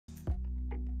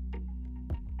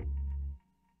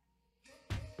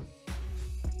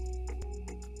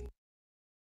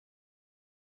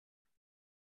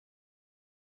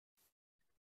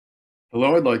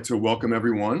Hello, I'd like to welcome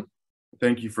everyone.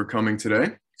 Thank you for coming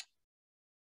today.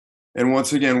 And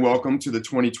once again, welcome to the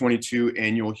 2022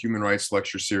 Annual Human Rights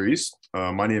Lecture Series.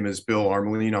 My name is Bill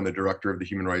Armelin. I'm the director of the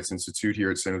Human Rights Institute here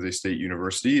at San Jose State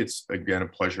University. It's again a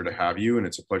pleasure to have you, and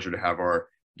it's a pleasure to have our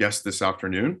guest this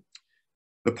afternoon.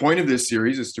 The point of this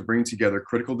series is to bring together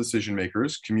critical decision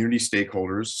makers, community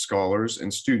stakeholders, scholars,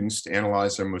 and students to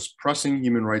analyze our most pressing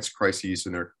human rights crises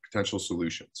and their potential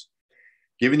solutions.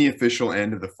 Given the official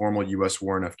end of the formal US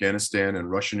war in Afghanistan and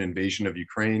Russian invasion of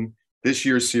Ukraine, this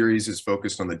year's series is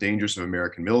focused on the dangers of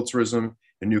American militarism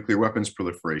and nuclear weapons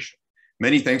proliferation.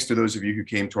 Many thanks to those of you who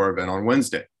came to our event on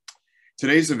Wednesday.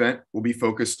 Today's event will be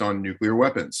focused on nuclear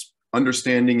weapons,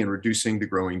 understanding and reducing the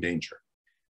growing danger.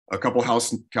 A couple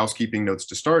housekeeping notes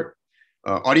to start.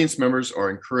 Audience members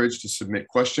are encouraged to submit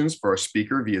questions for our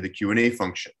speaker via the Q&A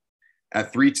function.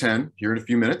 At 3:10, here in a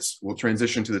few minutes, we'll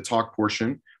transition to the talk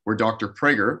portion where Dr.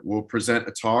 Prager will present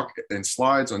a talk and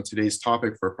slides on today's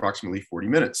topic for approximately 40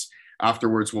 minutes.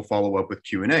 Afterwards, we'll follow up with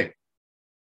Q&A.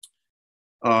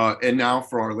 And now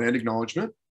for our land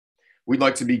acknowledgement. We'd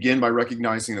like to begin by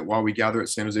recognizing that while we gather at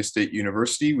San Jose State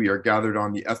University, we are gathered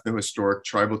on the ethno-historic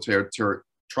tribal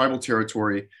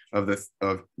territory of the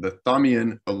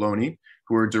Thamian Ohlone,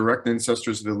 who are direct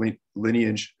ancestors of the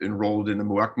lineage enrolled in the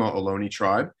Muwekma Ohlone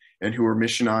tribe, and who were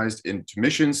missionized into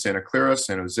missions Santa Clara,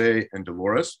 San Jose, and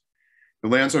Dolores. The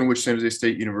lands on which San Jose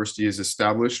State University is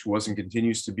established was and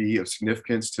continues to be of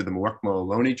significance to the Muwekma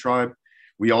Ohlone tribe.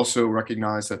 We also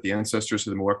recognize that the ancestors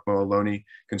of the Muwekma Ohlone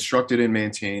constructed and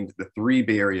maintained the 3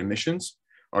 Bay Area missions.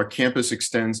 Our campus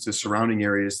extends to surrounding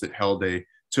areas that held a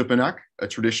tupanak, a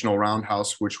traditional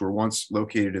roundhouse, which were once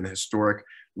located in the historic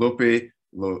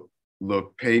Lopeniago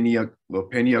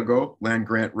land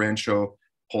grant Rancho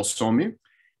Polsomi,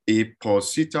 y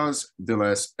Positas de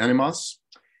las Animas,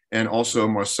 and also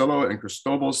Marcelo and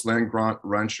Cristobal's land grant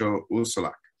Rancho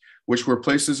Usalac, which were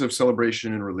places of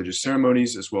celebration and religious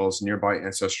ceremonies, as well as nearby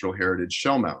ancestral heritage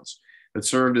shell mounds that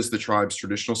served as the tribe's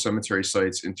traditional cemetery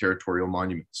sites and territorial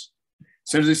monuments.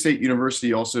 San Jose State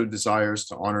University also desires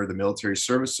to honor the military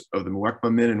service of the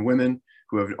Muwekma men and women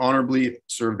who have honorably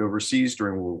served overseas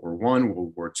during World War I,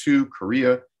 World War II,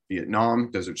 Korea,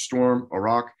 Vietnam, Desert Storm,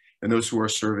 Iraq, and those who are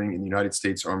serving in the United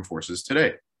States Armed Forces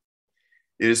today.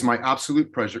 It is my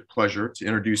absolute pleasure to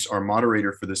introduce our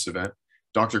moderator for this event,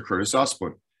 Dr. Curtis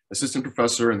Asplund, Assistant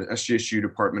Professor in the SJSU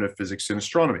Department of Physics and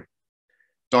Astronomy.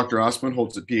 Dr. Asplund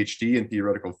holds a PhD in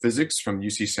Theoretical Physics from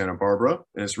UC Santa Barbara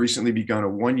and has recently begun a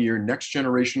 1-year Next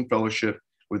Generation Fellowship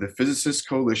with the Physicists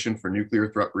Coalition for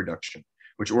Nuclear Threat Reduction,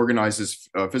 which organizes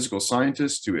physical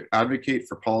scientists to advocate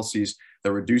for policies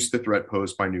that reduce the threat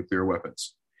posed by nuclear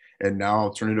weapons. And now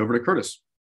I'll turn it over to Curtis.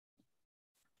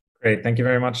 Great. Thank you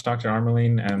very much, Dr.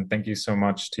 Armelin, and thank you so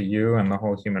much to you and the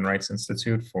whole Human Rights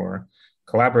Institute for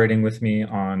collaborating with me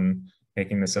on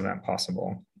making this event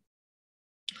possible.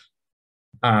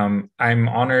 I'm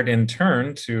honored in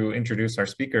turn to introduce our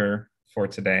speaker for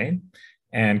today.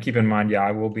 And keep in mind,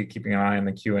 I will be keeping an eye on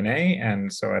the Q&A,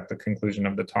 and so at the conclusion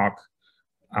of the talk,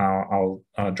 I'll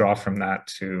draw from that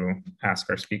to ask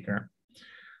our speaker.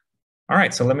 All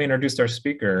right, so let me introduce our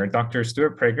speaker. Dr.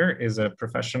 Stuart Prager is a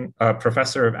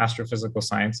professor of astrophysical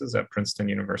sciences at Princeton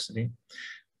University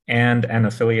and an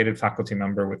affiliated faculty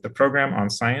member with the program on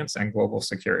science and global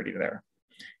security there.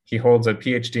 He holds a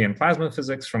PhD in plasma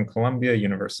physics from Columbia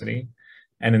University,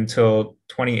 and until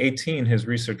 2018, his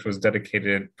research was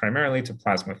dedicated primarily to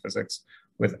plasma physics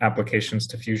with applications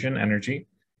to fusion energy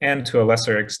and to a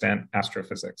lesser extent,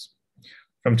 astrophysics.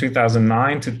 From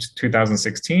 2009 to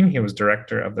 2016, he was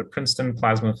director of the Princeton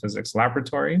Plasma Physics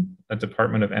Laboratory, a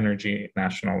Department of Energy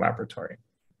national laboratory.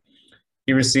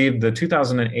 He received the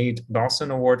 2008 Dawson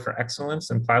Award for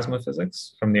Excellence in Plasma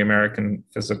Physics from the American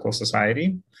Physical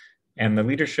Society and the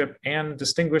Leadership and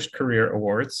Distinguished Career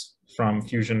Awards from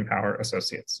Fusion Power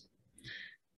Associates.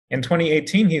 In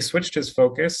 2018, he switched his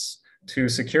focus to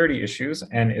security issues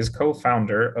and is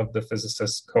co-founder of the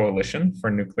Physicists Coalition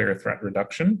for Nuclear Threat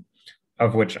Reduction,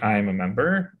 of which I am a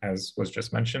member, as was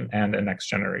just mentioned, and a Next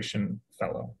Generation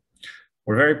Fellow.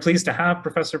 We're very pleased to have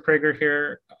Professor Prager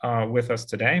here with us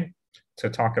today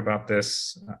to talk about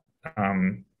this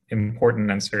important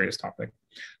and serious topic.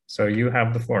 So you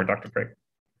have the floor, Dr. Prager.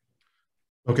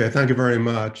 Okay, thank you very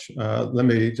much. Let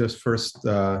me just first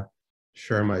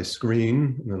share my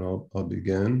screen, and then I'll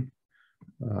begin.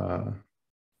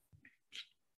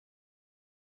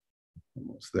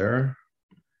 Almost there.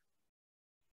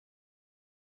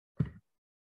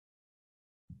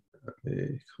 Let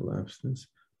me collapse this.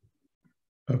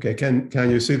 Okay, can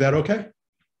you see that okay?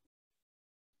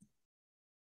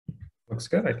 Looks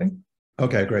good, I think.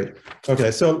 Okay, great.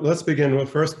 Okay, so let's begin. Well,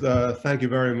 first, thank you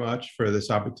very much for this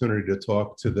opportunity to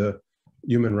talk to the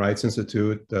Human Rights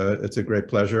Institute. It's a great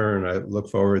pleasure, and I look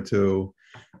forward to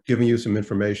giving you some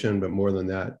information, but more than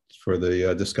that, for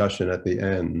the discussion at the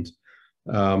end.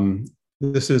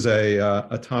 This is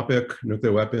a topic,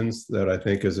 nuclear weapons, that I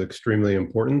think is extremely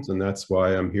important, and that's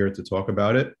why I'm here to talk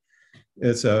about it.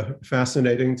 It's a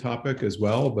fascinating topic as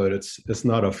well, but it's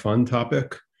not a fun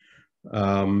topic.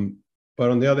 But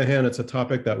on the other hand, it's a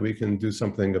topic that we can do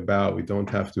something about. We don't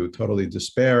have to totally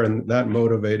despair, and that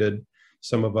motivated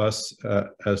some of us,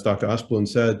 as Dr. Asplund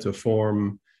said, to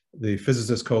form the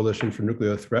Physicists Coalition for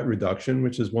Nuclear Threat Reduction,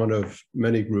 which is one of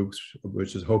many groups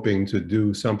which is hoping to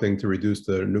do something to reduce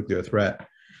the nuclear threat.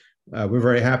 We're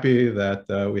very happy that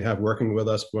we have working with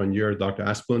us for 1 year Dr.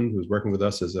 Asplund, who's working with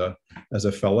us as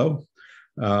a fellow.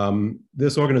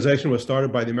 This organization was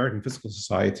started by the American Physical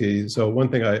Society. So one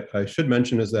thing I should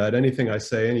mention is that anything I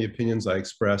say, any opinions I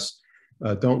express,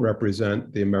 don't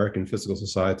represent the American Physical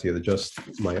Society. They're just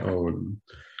my own.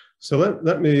 So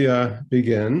let me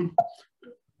begin.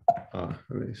 Let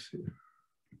me see.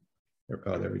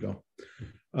 Oh, there we go.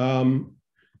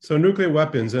 So nuclear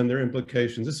weapons and their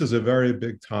implications. This is a very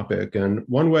big topic, and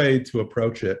one way to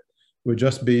approach it would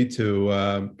just be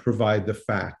to provide the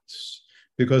facts,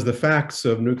 because the facts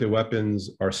of nuclear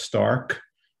weapons are stark.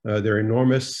 They're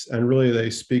enormous, and really they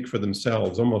speak for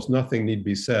themselves. Almost nothing need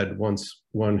be said once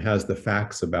one has the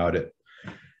facts about it.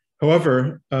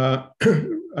 However,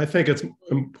 I think it's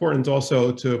important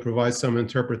also to provide some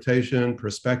interpretation,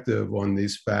 perspective on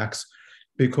these facts,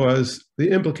 because the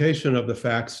implication of the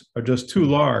facts are just too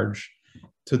large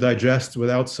to digest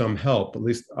without some help. At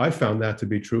least I found that to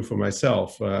be true for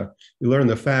myself. You learn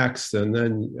the facts, and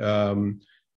then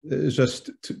it's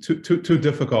just too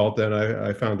difficult, and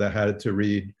I found I had to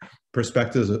read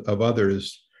perspectives of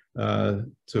others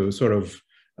to sort of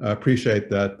appreciate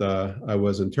that I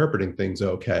was interpreting things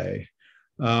okay.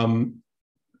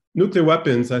 Nuclear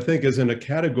weapons, I think, is in a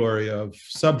category of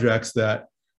subjects that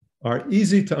are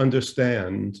easy to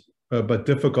understand, but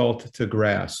difficult to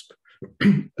grasp.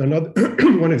 Another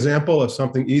one example of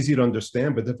something easy to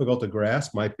understand but difficult to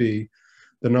grasp might be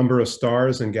the number of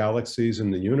stars and galaxies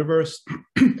in the universe.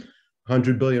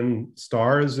 100 billion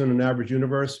stars in an average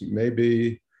universe.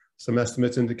 Maybe some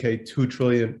estimates indicate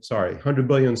 100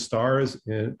 billion stars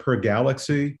per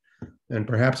galaxy, and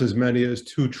perhaps as many as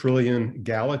 2 trillion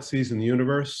galaxies in the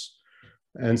universe.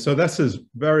 And so this is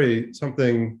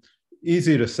something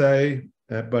easy to say,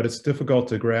 but it's difficult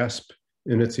to grasp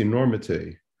in its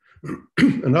enormity.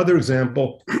 Another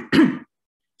example,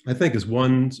 I think, is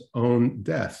one's own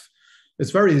death.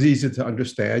 It's very easy to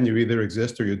understand. You either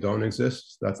exist or you don't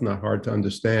exist. That's not hard to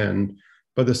understand.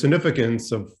 But the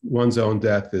significance of one's own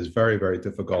death is very, very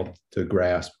difficult to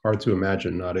grasp, hard to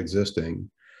imagine not existing.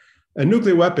 And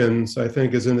nuclear weapons, I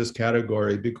think, is in this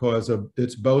category because of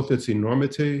both its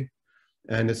enormity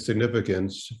and its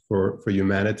significance for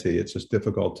humanity. It's just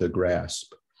difficult to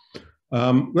grasp.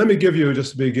 Let me give you,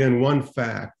 just to begin, one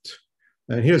fact.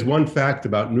 And here's one fact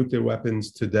about nuclear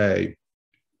weapons today.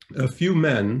 A few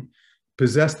men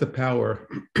possess the power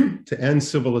to end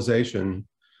civilization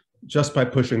just by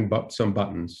pushing some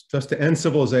buttons, just to end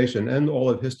civilization, end all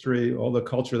of history, all the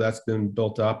culture that's been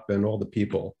built up, and all the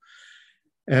people.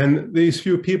 And these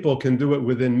few people can do it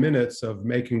within minutes of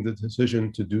making the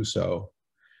decision to do so.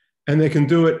 And they can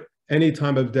do it any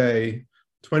time of day,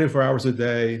 24 hours a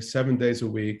day, 7 days a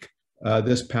week.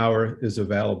 This power is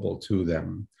available to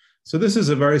them. So this is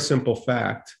a very simple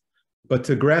fact, but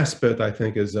to grasp it, I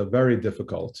think, is very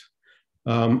difficult.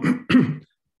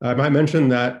 I might mention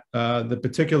that the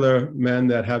particular men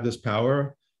that have this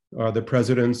power are the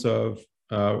presidents of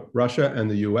Russia and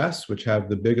the US, which have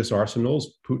the biggest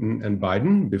arsenals, Putin and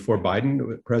Biden. Before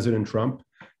Biden, President Trump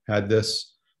had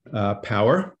this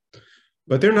power.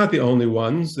 But they're not the only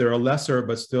ones. There are lesser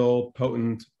but still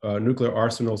potent nuclear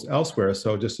arsenals elsewhere.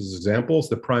 So just as examples,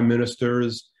 the prime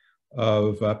ministers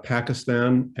of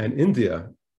Pakistan and India,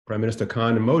 Prime Minister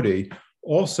Khan and Modi,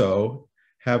 also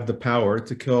have the power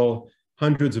to kill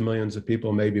hundreds of millions of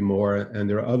people, maybe more. And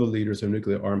there are other leaders of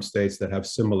nuclear armed states that have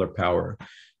similar power.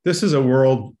 This is a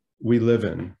world we live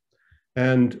in.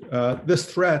 And this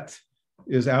threat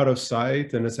is out of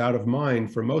sight and it's out of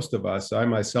mind for most of us. I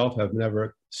myself have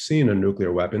never seen a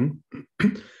nuclear weapon,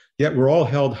 yet we're all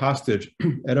held hostage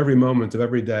at every moment of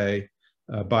every day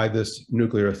by this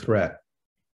nuclear threat.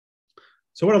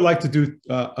 So what I'd like to do,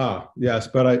 yes,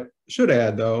 but I should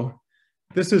add though,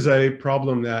 this is a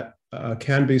problem that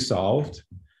can be solved.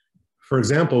 For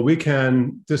example, we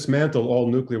can dismantle all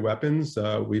nuclear weapons.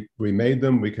 We made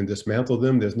them, we can dismantle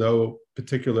them. There's no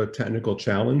particular technical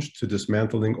challenge to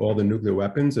dismantling all the nuclear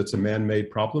weapons. It's a man-made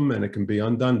problem and it can be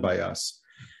undone by us.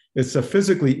 It's a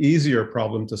physically easier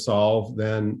problem to solve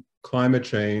than climate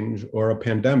change or a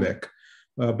pandemic.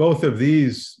 Both of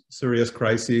these serious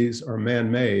crises are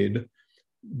man-made,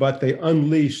 but they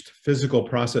unleashed physical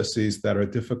processes that are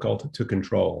difficult to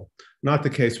control. Not the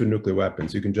case with nuclear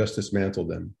weapons. You can just dismantle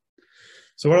them.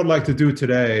 So what I'd like to do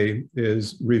today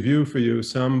is review for you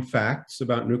some facts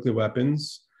about nuclear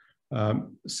weapons.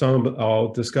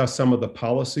 I'll discuss some of the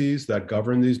policies that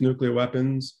govern these nuclear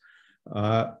weapons.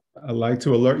 I'd like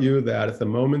to alert you that at the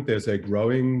moment there's a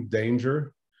growing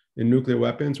danger in nuclear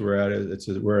weapons,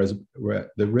 whereas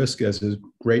the risk is as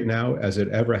great now as it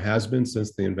ever has been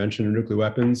since the invention of nuclear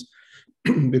weapons.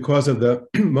 Because of the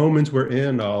moments we're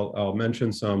in, I'll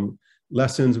mention some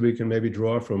lessons we can maybe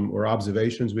draw from, or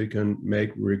observations we can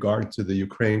make with regard to the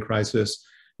Ukraine crisis.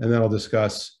 And then I'll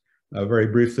discuss very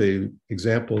briefly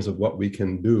examples of what we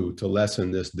can do to lessen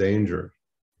this danger.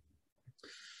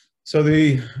 So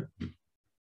the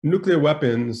nuclear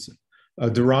weapons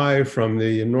derive from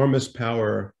the enormous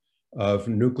power of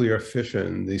nuclear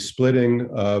fission, the splitting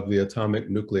of the atomic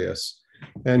nucleus.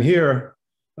 And here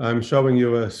I'm showing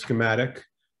you a schematic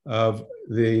of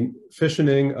the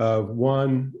fissioning of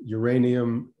one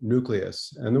uranium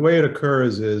nucleus. And the way it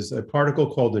occurs is a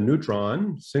particle called a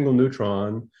neutron, single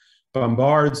neutron,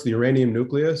 bombards the uranium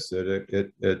nucleus, it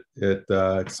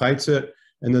excites it,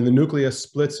 and then the nucleus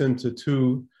splits into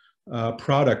two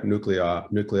product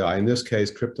nuclei, in this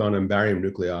case, krypton and barium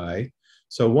nuclei.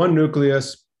 So one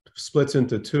nucleus splits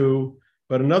into two,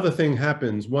 but another thing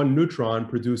happens. One neutron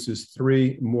produces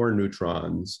three more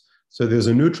neutrons. So there's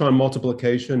a neutron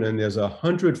multiplication and there's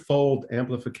 100-fold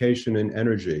amplification in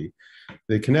energy.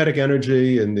 The kinetic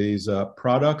energy in these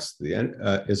products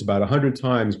is about 100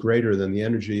 times greater than the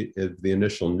energy of the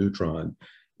initial neutron.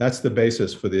 That's the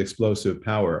basis for the explosive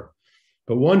power.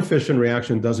 But one fission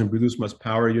reaction doesn't produce much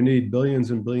power. You need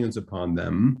billions and billions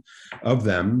of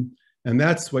them. And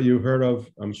that's what you heard of,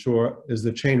 I'm sure, is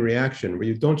the chain reaction, where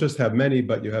you don't just have many,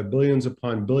 but you have billions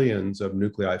upon billions of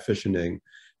nuclei fissioning.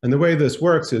 And the way this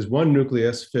works is one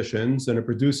nucleus fissions and it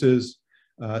produces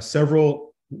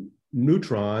several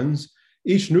neutrons.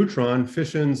 Each neutron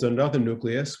fissions another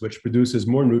nucleus, which produces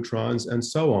more neutrons, and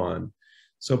so on.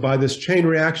 So by this chain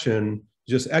reaction,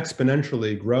 just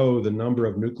exponentially grow the number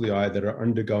of nuclei that are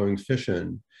undergoing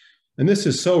fission. And this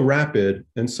is so rapid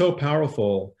and so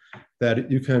powerful that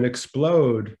you can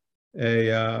explode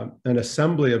an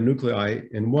assembly of nuclei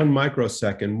in 1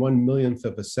 microsecond, 1/1,000,000th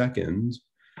of a second.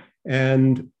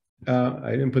 And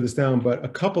I didn't put this down, but a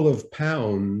couple of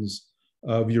pounds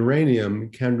of uranium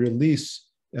can release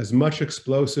as much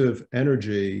explosive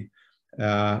energy,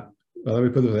 well, let me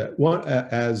put it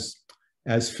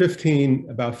as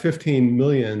 15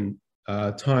 million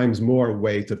times more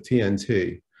weight of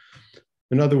TNT.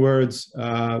 In other words,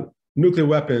 nuclear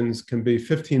weapons can be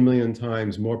 15 million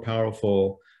times more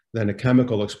powerful than a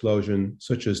chemical explosion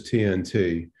such as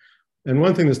TNT. And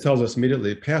one thing this tells us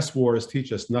immediately, past wars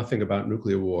teach us nothing about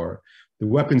nuclear war. The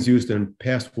weapons used in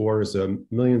past wars are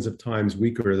millions of times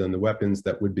weaker than the weapons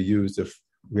that would be used if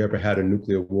we ever had a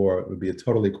nuclear war. It would be a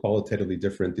totally qualitatively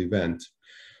different event.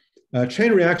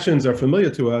 Chain reactions are familiar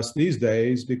to us these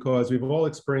days because we've all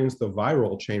experienced the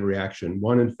viral chain reaction.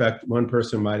 One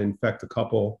person might infect a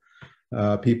couple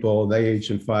people, they each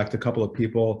infect a couple of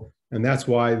people, and that's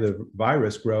why the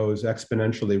virus grows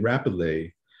exponentially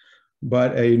rapidly.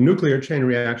 But a nuclear chain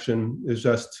reaction is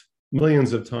just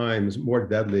millions of times more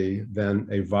deadly than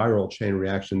a viral chain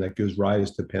reaction that gives rise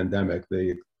to pandemic.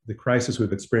 The crisis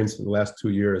we've experienced in the last 2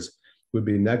 years would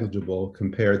be negligible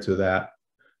compared to that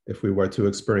if we were to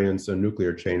experience a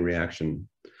nuclear chain reaction.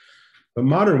 But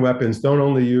modern weapons don't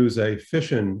only use a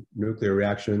fission nuclear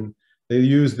reaction, they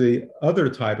use the other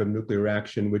type of nuclear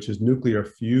reaction, which is nuclear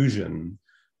fusion,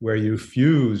 where you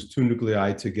fuse two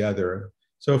nuclei together.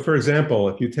 So for example,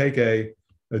 if you take a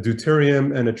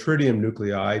deuterium and a tritium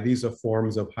nuclei, these are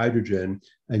forms of hydrogen,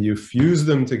 and you fuse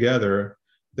them together,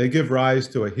 they give rise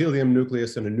to a helium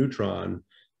nucleus and a neutron.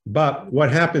 But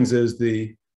what happens is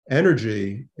the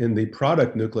energy in the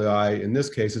product nuclei, in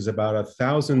this case, is about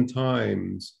 1,000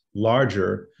 times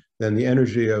larger than the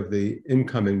energy of the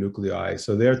incoming nuclei.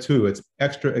 So there too, it's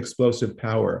extra explosive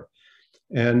power.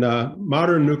 And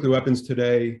modern nuclear weapons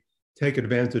today take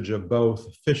advantage of both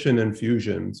fission and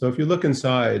fusion. So if you look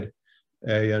inside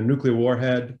a nuclear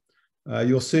warhead,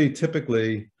 you'll see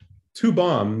typically 2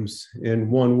 bombs in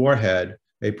one warhead,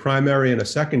 a primary and a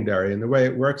secondary. And the way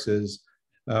it works is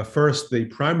first the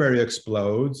primary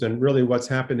explodes, and really what's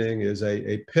happening is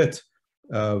a pit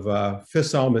of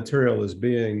fissile material is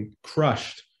being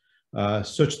crushed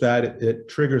such that it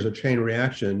triggers a chain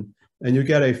reaction, and you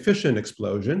get a fission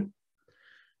explosion.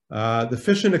 The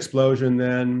fission explosion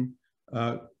then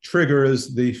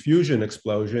triggers the fusion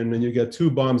explosion, and you get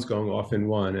two bombs going off in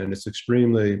one, and it's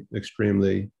extremely,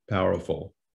 extremely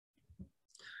powerful.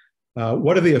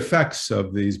 What are the effects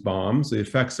of these bombs? The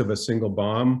effects of a single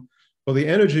bomb? Well, the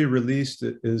energy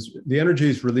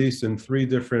is released in three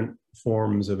different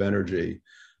forms of energy.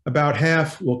 About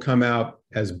half will come out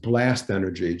as blast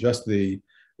energy, just the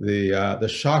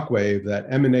shock wave that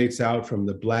emanates out from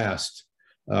the blast.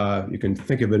 You can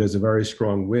think of it as a very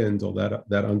strong wind, although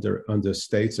that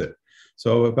understates it.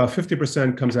 So about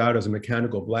 50% comes out as a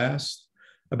mechanical blast.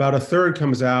 About a third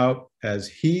comes out as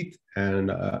heat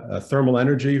and thermal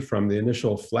energy from the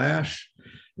initial flash.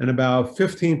 And about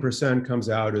 15% comes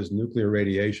out as nuclear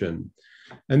radiation.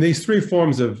 And these three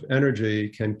forms of energy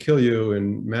can kill you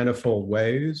in manifold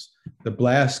ways. The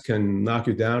blast can knock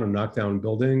you down and knock down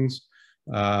buildings.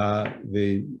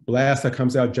 The blast that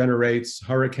comes out generates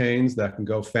hurricanes that can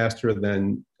go faster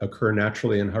than occur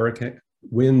naturally in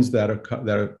winds that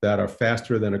are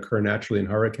faster than occur naturally in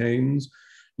hurricanes.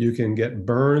 You can get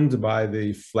burned by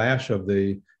the flash of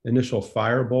the initial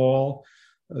fireball.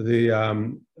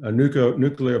 A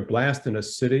nuclear blast in a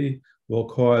city will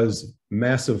cause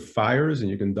massive fires, and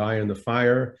you can die in the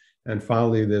fire. And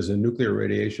finally, there's a nuclear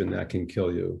radiation that can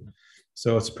kill you.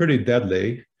 So it's pretty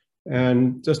deadly.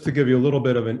 And just to give you a little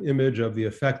bit of an image of the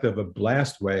effect of a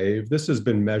blast wave, this has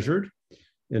been measured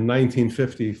in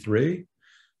 1953.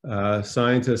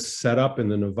 Scientists set up in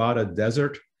the Nevada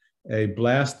desert a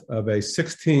blast of a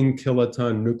 16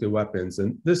 kiloton nuclear weapons.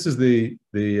 And this is the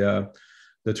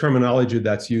terminology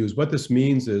that's used. What this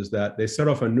means is that they set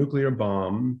off a nuclear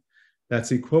bomb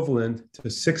that's equivalent to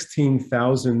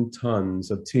 16,000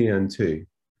 tons of TNT.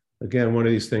 Again, one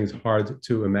of these things hard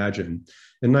to imagine.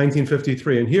 In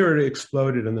 1953, and here it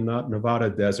exploded in the Nevada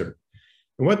desert.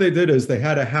 And what they did is they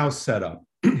had a house set up.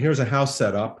 Here's a house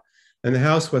set up, and the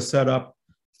house was set up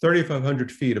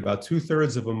 3,500 feet, about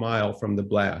 2/3 of a mile from the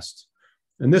blast.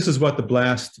 And this is what the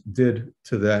blast did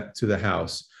to the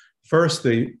house. First,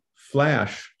 the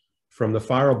flash from the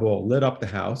fireball lit up the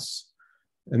house,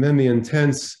 and then the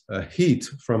intense heat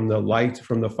from the light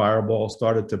from the fireball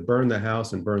started to burn the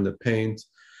house and burn the paint.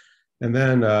 And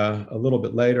then a little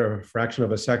bit later, a fraction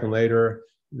of a second later,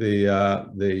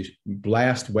 the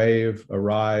blast wave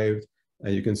arrived,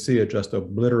 and you can see it just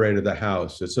obliterated the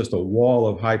house. It's just a wall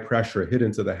of high pressure hit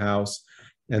into the house.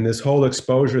 And this whole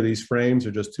exposure, these frames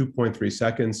are just 2.3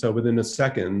 seconds. So within a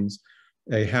second,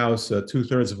 a house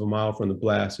 2/3 of a mile from the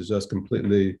blast is just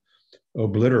completely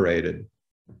obliterated.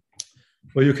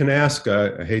 Well, you can ask,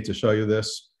 I hate to show you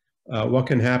this, what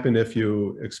can happen if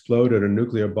you exploded a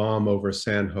nuclear bomb over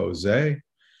San Jose?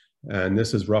 And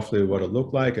this is roughly what it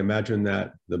looked like. Imagine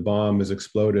that the bomb is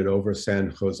exploded over San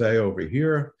Jose over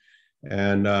here.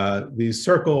 And these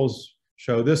circles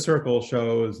show, this circle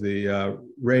shows the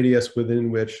radius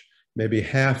within which maybe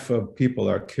half of people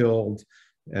are killed,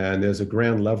 and there's a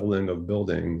grand leveling of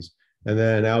buildings. And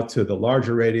then out to the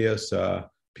larger radius,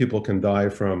 people can die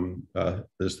from,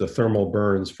 there's the thermal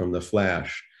burns from the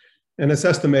flash. And it's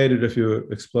estimated if you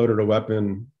exploded a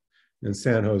weapon in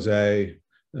San Jose,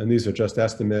 and these are just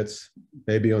estimates,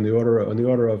 maybe on the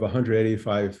order of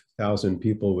 185,000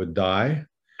 people would die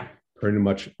pretty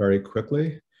much very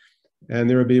quickly. And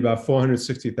there would be about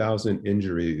 460,000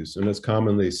 injuries. And it's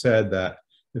commonly said that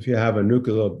if you have a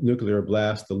nuclear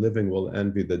blast, the living will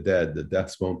envy the dead. The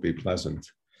deaths won't be pleasant.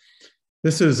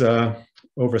 This is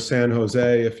over San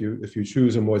Jose. If you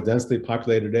choose a more densely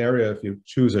populated area, if you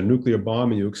choose a nuclear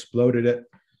bomb and you exploded it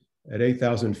at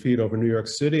 8,000 feet over New York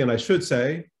City, and I should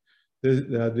say,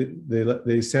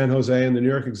 the San Jose and the New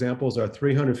York examples are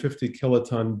 350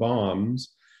 kiloton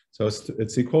bombs. So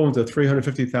it's equivalent to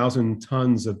 350,000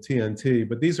 tons of TNT,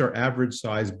 but these are average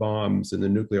size bombs in the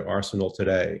nuclear arsenal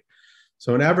today.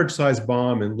 So an average size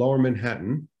bomb in Lower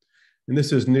Manhattan, and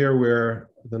this is near where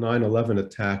the 9/11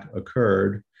 attack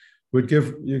occurred, would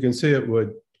give, you can see it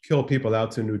would kill people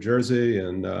out to New Jersey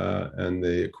and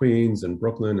the Queens and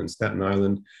Brooklyn and Staten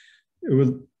Island. It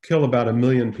would kill about 1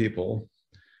 million people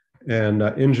and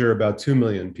injure about 2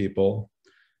 million people.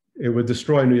 It would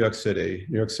destroy New York City.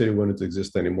 New York City wouldn't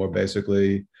exist anymore,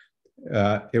 basically.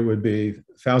 It would be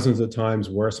thousands of times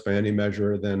worse by any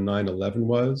measure than 9/11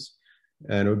 was.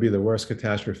 And it would be the worst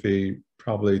catastrophe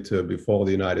probably to befall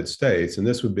the United States. And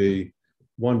this would be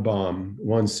one bomb,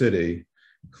 one city.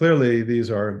 Clearly, these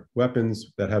are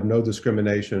weapons that have no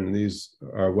discrimination. These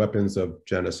are weapons of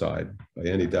genocide by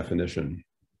any definition.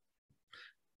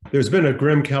 There's been a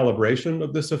grim calibration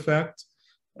of this effect.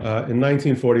 In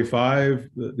 1945,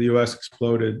 the US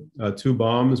exploded 2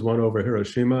 bombs, one over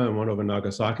Hiroshima and one over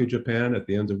Nagasaki, Japan, at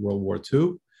the end of World War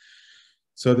II.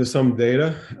 So there's some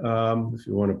data, if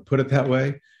you want to put it that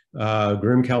way.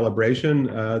 Grim calibration.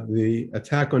 The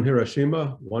attack on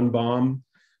Hiroshima, 1 bomb,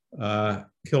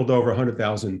 killed over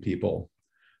 100,000 people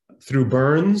through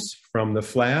burns from the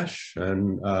flash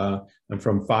and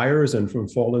from fires and from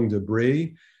falling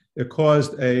debris. It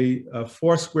caused a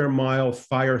 4 square mile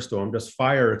firestorm, just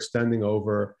fire extending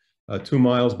over a 2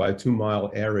 miles by 2 mile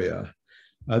area.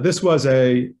 This was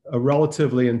a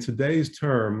relatively, in today's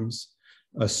terms,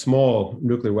 a small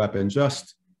nuclear weapon,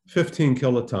 just 15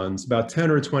 kilotons, about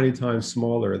 10 or 20 times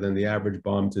smaller than the average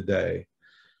bomb today.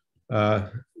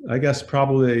 I guess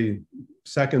probably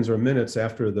seconds or minutes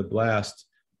after the blast,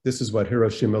 this is what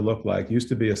Hiroshima looked like. It used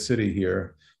to be a city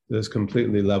here that is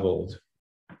completely leveled.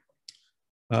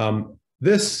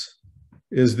 This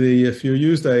is if you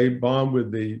used a bomb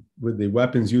with the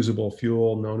weapons usable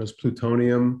fuel known as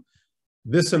plutonium,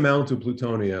 this amount of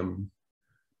plutonium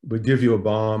would give you a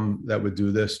bomb that would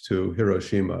do this to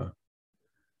Hiroshima.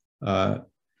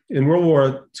 In World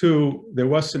War II, there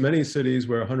was so many cities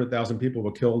where 100,000 people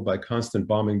were killed by constant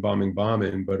bombing,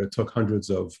 but it took hundreds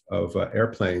of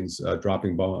airplanes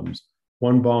dropping bombs.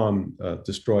 1 bomb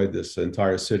destroyed this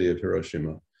entire city of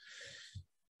Hiroshima.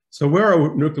 So where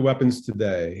are nuclear weapons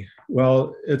today?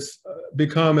 Well, it's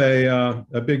become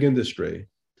a big industry.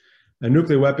 And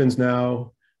nuclear weapons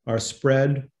now are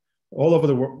spread all over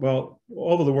the world, well,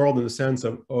 all over the world in the sense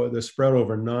of they're spread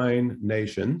over 9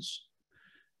 nations.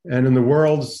 And in the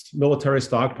world's military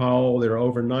stockpile, there are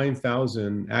over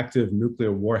 9,000 active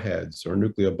nuclear warheads or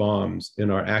nuclear bombs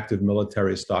in our active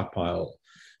military stockpile.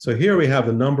 So here we have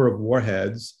the number of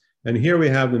warheads, and here we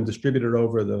have them distributed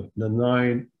over the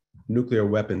 9 nuclear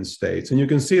weapons states. And you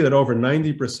can see that over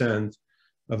 90%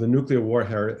 of the nuclear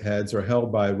warheads are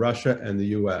held by Russia and the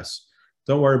US.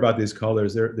 Don't worry about these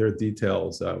colors, they're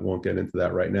details. I won't get into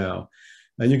that right now.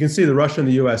 And you can see the Russia and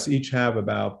the US each have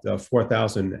about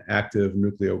 4,000 active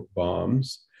nuclear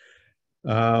bombs.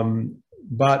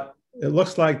 But it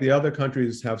looks like the other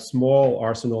countries have small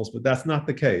arsenals, but that's not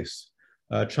the case.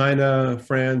 China,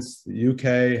 France, the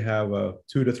UK have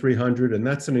 200 to 300, and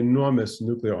that's an enormous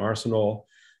nuclear arsenal.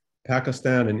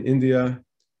 Pakistan and India,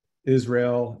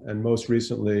 Israel, and most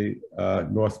recently,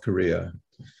 North Korea.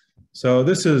 So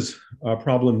this is our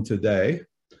problem today.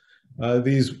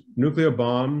 These nuclear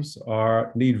bombs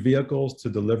need vehicles to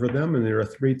deliver them, and there are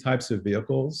 3 types of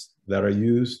vehicles that are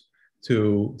used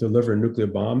to deliver nuclear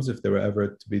bombs if they were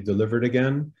ever to be delivered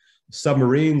again.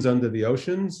 Submarines under the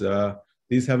oceans,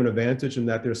 these have an advantage in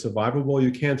that they're survivable.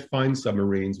 You can't find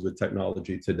submarines with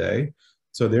technology today.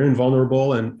 So they're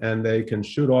invulnerable, and they can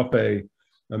shoot off a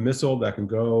missile that can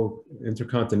go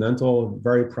intercontinental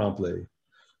very promptly.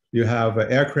 You have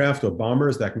aircraft or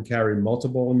bombers that can carry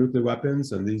multiple nuclear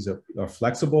weapons, and these are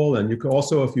flexible. And you can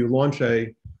also, if you launch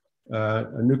an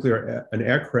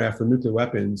aircraft with nuclear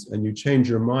weapons and you change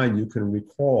your mind, you can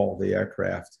recall the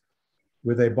aircraft.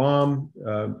 With a bomb,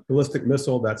 ballistic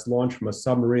missile that's launched from a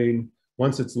submarine,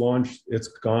 once it's launched, it's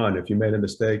gone. If you made a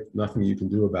mistake, nothing you can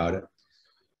do about it.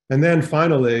 And then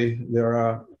finally, there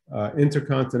are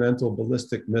intercontinental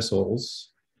ballistic missiles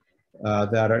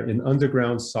that are in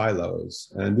underground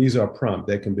silos. And these are prompt,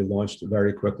 they can be launched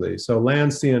very quickly. So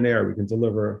land, sea, and air, we can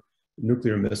deliver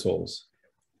nuclear missiles.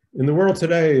 In the world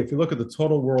today, if you look at the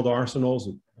total world arsenals,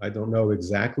 I don't know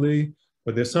exactly,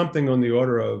 but there's something on the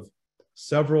order of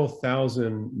several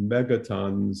thousand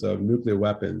megatons of nuclear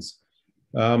weapons.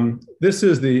 This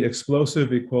is the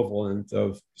explosive equivalent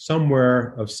of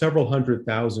several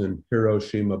 100,000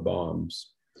 Hiroshima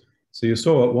bombs. So you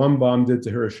saw what 1 bomb did to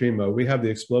Hiroshima. We have the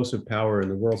explosive power in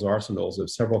the world's arsenals of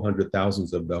several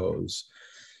 100,000 of those.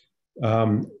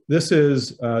 This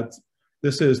is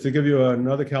to give you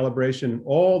another calibration.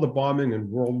 All the bombing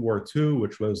in World War II,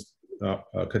 which was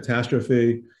a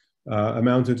catastrophe,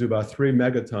 amounted to about 3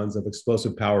 megatons of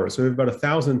explosive power. So we have about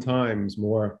 1,000 times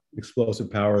more explosive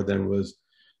power than was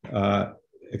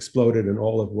exploded in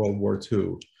all of World War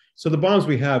II. So the bombs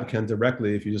we have can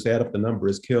directly, if you just add up the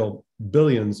numbers, kill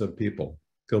billions of people,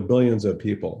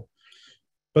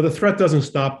 But the threat doesn't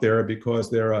stop there, because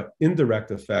there are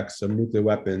indirect effects of nuclear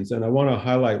weapons. And I want to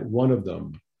highlight one of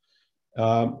them.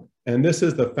 And this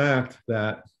is the fact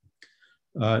that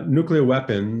nuclear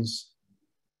weapons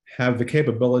have the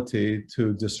capability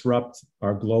to disrupt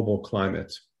our global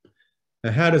climate.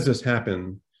 Now, how does this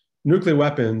happen? Nuclear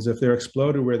weapons, if they're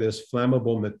exploded where there's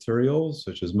flammable materials,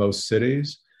 such as most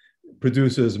cities,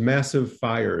 produces massive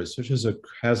fires, such as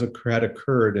had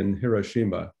occurred in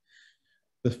Hiroshima.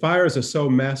 the fires are so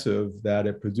massive that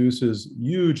it produces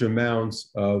huge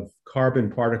amounts of carbon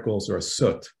particles or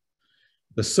soot.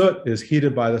 The soot is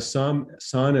heated by the sun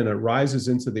and it rises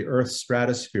into the Earth's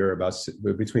stratosphere about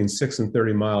between 6 and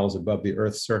 30 miles above the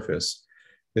Earth's surface.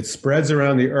 It spreads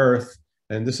around the Earth,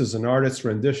 and this is an artist's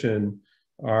rendition.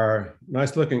 Our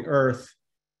nice looking Earth,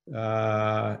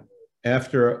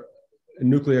 after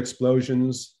nuclear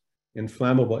explosions in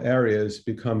flammable areas,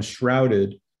 becomes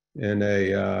shrouded in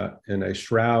a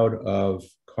shroud of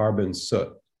carbon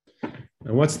soot.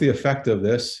 And what's the effect of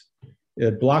this?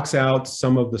 It blocks out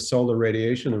some of the solar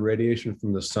radiation, the radiation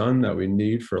from the sun that we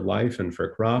need for life and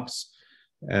for crops.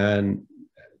 And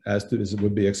as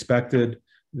would be expected,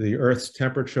 the Earth's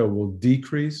temperature will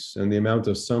decrease and the amount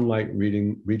of sunlight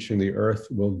reaching the Earth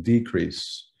will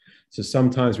decrease. It's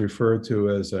sometimes referred to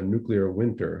as a nuclear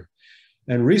winter.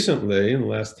 And recently, in the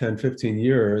last 10, 15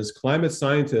 years, climate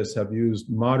scientists have used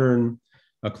modern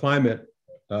climate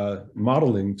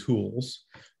modeling tools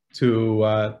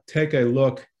to take a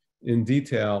look in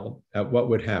detail at what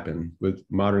would happen with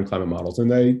modern climate models.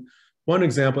 And one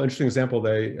example, interesting example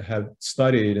they have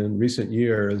studied in recent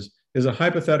years is a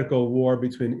hypothetical war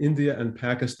between India and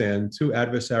Pakistan, two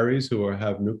adversaries who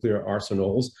have nuclear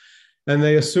arsenals. And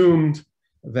they assumed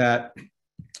that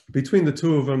between the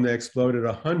two of them, they exploded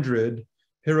 100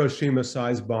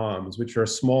 Hiroshima-sized bombs, which are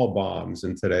small bombs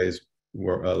in today's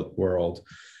world.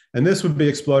 And this would be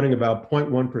exploding about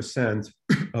 0.1%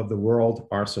 of the world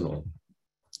arsenal.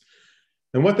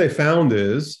 And what they found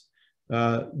is,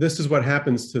 this is what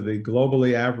happens to the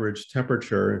globally average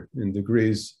temperature in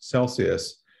degrees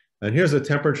Celsius. And here's a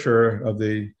temperature of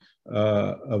the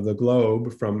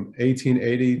globe from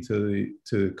 1880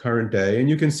 to current day. And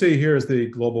you can see here's the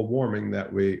global warming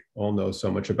that we all know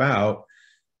so much about.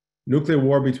 Nuclear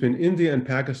war between India and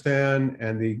Pakistan,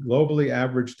 and the globally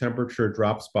average temperature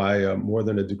drops by more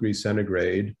than 1 degree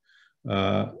centigrade,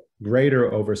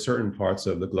 greater over certain parts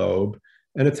of the globe.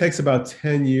 And it takes about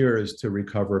 10 years to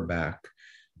recover back.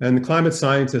 And the climate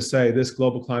scientists say this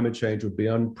global climate change would be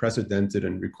unprecedented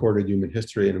in recorded human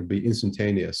history, and it would be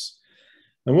instantaneous.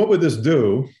 And what would this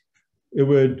do? It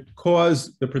would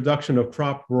cause the production of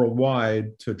crop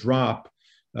worldwide to drop,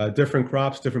 different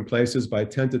crops, different places, by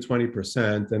 10 to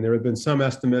 20%. And there have been some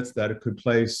estimates that it could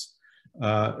place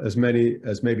as many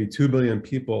as maybe 2 billion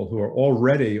people who are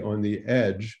already on the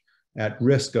edge at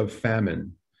risk of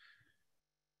famine.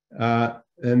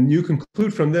 And you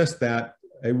conclude from this that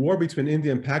a war between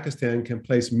India and Pakistan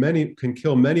can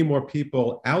kill many more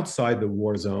people outside the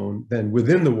war zone than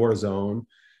within the war zone,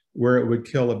 where it would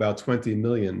kill about 20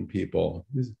 million people.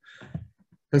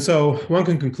 And so one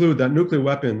can conclude that nuclear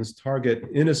weapons target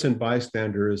innocent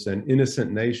bystanders and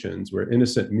innocent nations, where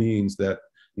innocent means that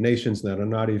nations that are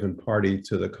not even party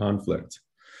to the conflict.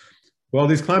 Well,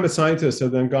 these climate scientists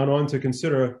have then gone on to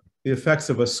consider the effects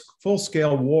of a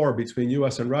full-scale war between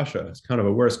US and Russia. It's kind of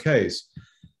a worst case.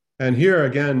 And here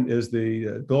again is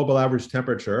the global average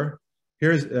temperature.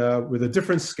 Here's with a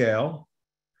different scale.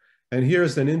 And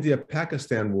here's an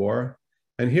India-Pakistan war.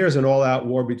 And here's an all-out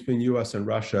war between US and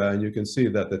Russia. And you can see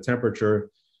that the temperature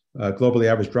globally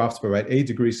average drops by about 8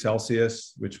 degrees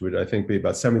Celsius, which would, I think, be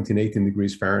about 17, 18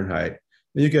 degrees Fahrenheit.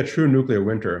 And you get true nuclear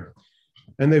winter.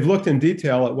 And they've looked in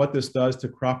detail at what this does to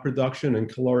crop production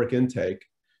and caloric intake.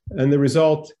 And the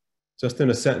result, just in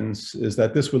a sentence, is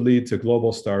that this would lead to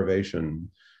global starvation.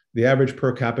 The average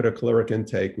per capita caloric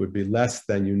intake would be less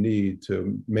than you need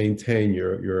to maintain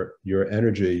your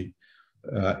energy,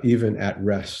 even at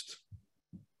rest.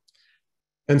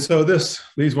 And so this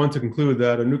leads one to conclude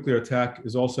that a nuclear attack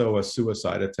is also a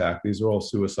suicide attack. These are all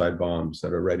suicide bombs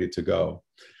that are ready to go.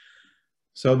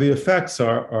 So the effects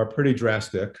are pretty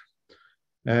drastic.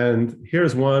 And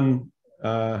here's one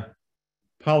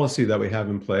policy that we have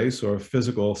in place, or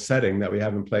physical setting that we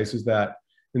have in place, is that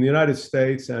in the United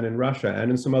States and in Russia and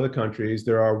in some other countries,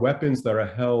 there are weapons that are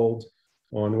held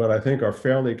on what I think are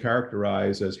fairly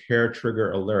characterized as hair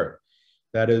trigger alert.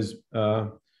 That is,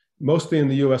 mostly in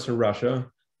the US and Russia,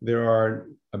 there are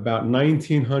about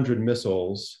 1,900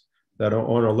 missiles that are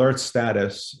on alert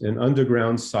status in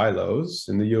underground silos.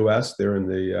 In the US, they're in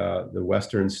the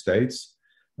western states,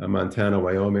 Montana,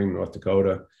 Wyoming, North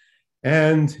Dakota,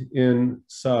 and in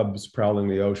subs prowling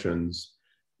the oceans.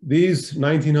 These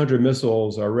 1,900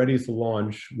 missiles are ready to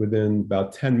launch within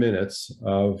about 10 minutes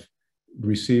of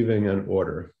receiving an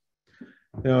order.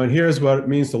 And here's what it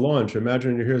means to launch.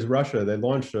 Imagine here's Russia. They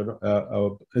launched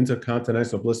an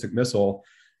intercontinental ballistic missile.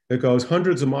 It goes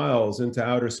hundreds of miles into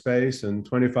outer space, and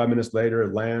 25 minutes later,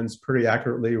 it lands pretty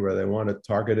accurately where they want to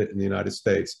target it in the United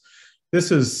States.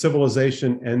 This is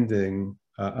civilization-ending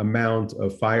amount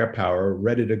of firepower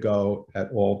ready to go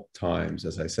at all times,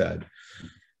 as I said.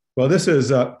 Well, this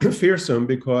is fearsome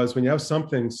because when you have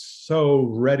something so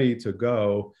ready to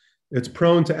go, it's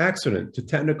prone to accident, to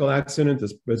technical accident.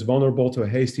 It's vulnerable to a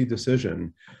hasty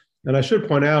decision. And I should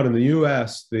point out in the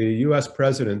US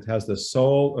president has the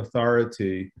sole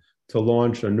authority to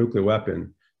launch a nuclear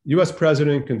weapon. US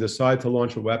president can decide to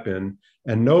launch a weapon,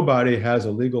 and nobody has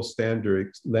a legal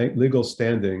standing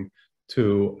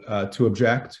to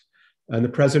object. And the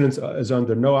president is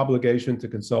under no obligation to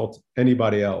consult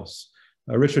anybody else.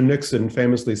 Richard Nixon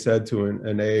famously said to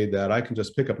an aide that I can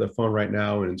just pick up the phone right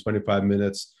now, and in 25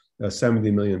 minutes,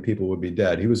 70 million people would be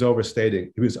dead. He was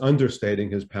understating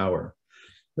his power.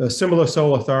 A similar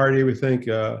sole authority, we think,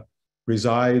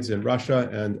 resides in Russia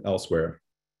and elsewhere.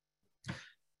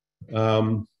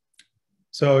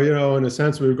 So, you know, in a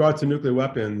sense, with regard to nuclear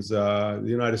weapons, the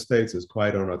United States is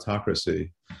quite an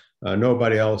autocracy.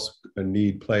 Nobody else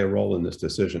need play a role in this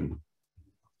decision.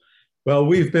 Well,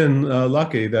 we've been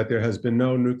lucky that there has been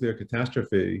no nuclear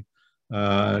catastrophe,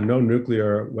 no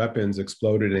nuclear weapons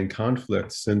exploded in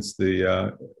conflict since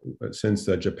Japan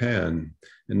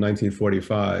in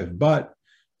 1945. But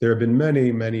there have been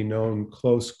many, many known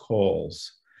close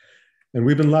calls, and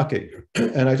we've been lucky.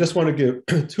 And I just want to give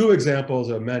two examples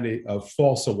of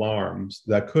false alarms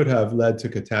that could have led to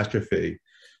catastrophe.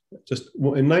 Just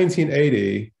in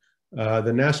 1980.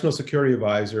 The National Security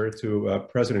Advisor to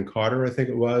President Carter, I think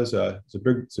it was,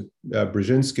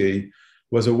 Brzezinski,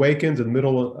 was awakened in the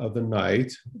middle of the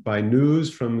night by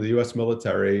news from the US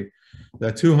military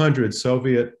that 200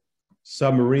 Soviet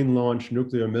submarine-launched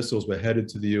nuclear missiles were headed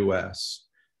to the US.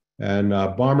 And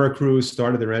bomber crews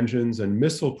started their engines, and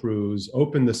missile crews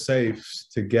opened the safes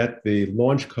to get the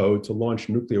launch code to launch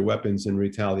nuclear weapons in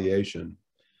retaliation.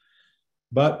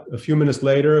 But a few minutes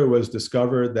later, it was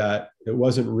discovered that it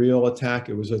wasn't a real attack,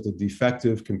 it was just a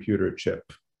defective computer chip.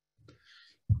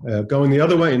 Going the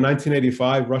other way, in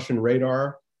 1985, Russian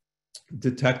radar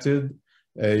detected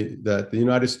that the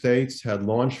United States had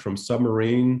launched from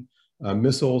submarine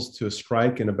missiles to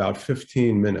strike in about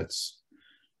 15 minutes.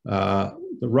 The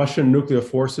Russian nuclear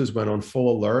forces went on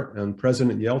full alert, and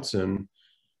President Yeltsin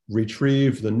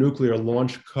retrieved the nuclear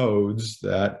launch codes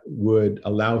that would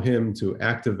allow him to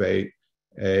activate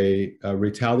a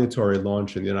retaliatory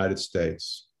launch in the United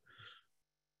States.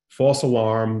 False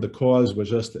alarm, the cause was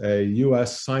just a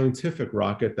US scientific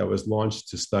rocket that was launched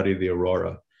to study the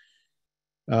aurora.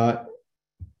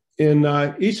 In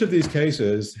each of these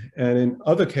cases, and in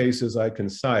other cases I can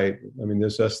cite, I mean,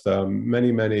 there's just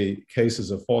many, many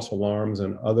cases of false alarms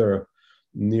and other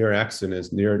near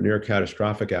accidents, near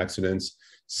catastrophic accidents.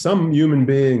 Some human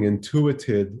being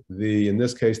intuited in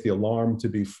this case, the alarm to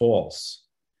be false,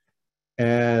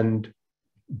 and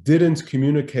didn't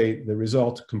communicate the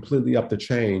result completely up the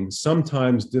chain,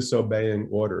 sometimes disobeying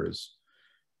orders.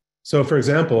 So for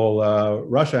example,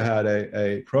 Russia had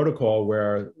a protocol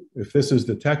where if this is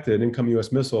detected, incoming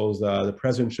US missiles, the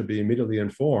president should be immediately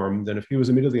informed. And if he was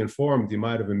immediately informed, he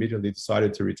might have immediately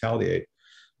decided to retaliate.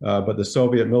 But the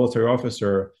Soviet military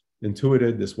officer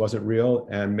intuited this wasn't real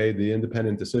and made the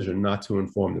independent decision not to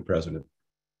inform the president.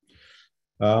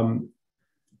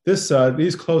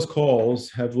 These close calls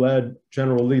have led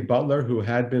General Lee Butler, who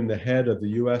had been the head of the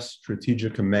US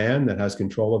Strategic Command that has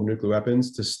control of nuclear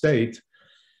weapons, to state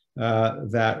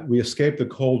that we escaped the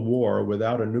Cold War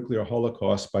without a nuclear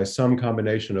holocaust by some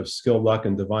combination of skill, luck,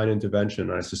 and divine intervention.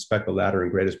 And I suspect the latter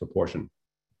in greatest proportion.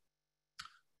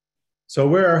 So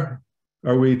where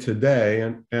are we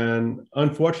today? And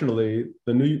unfortunately,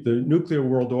 the nuclear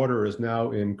world order is now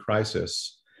in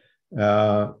crisis.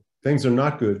 Things are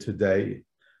not good today.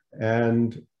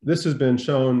 And this has been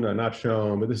shown, not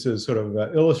shown, but this is sort of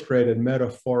illustrated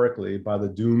metaphorically by the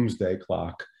doomsday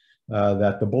clock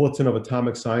that the Bulletin of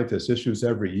Atomic Scientists issues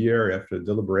every year after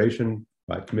deliberation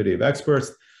by a committee of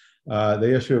experts.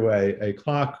 They issue a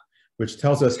clock which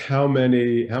tells us how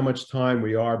much time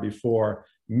we are before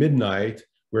midnight,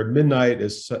 where midnight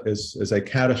is a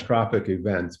catastrophic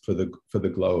event for the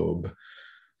globe.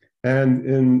 And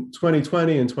in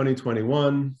 2020 and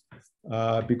 2021,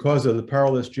 because of the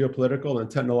perilous geopolitical and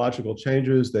technological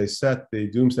changes, they set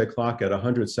the doomsday clock at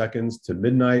 100 seconds to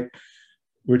midnight,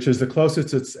 which is the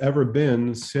closest it's ever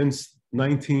been since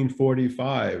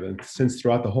 1945 and since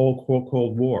throughout the whole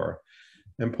Cold War.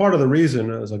 And part of the reason,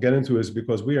 as I'll get into, is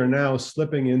because we are now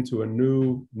slipping into a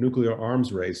new nuclear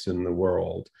arms race in the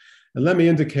world. And let me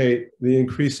indicate the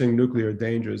increasing nuclear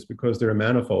dangers because they're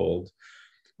manifold.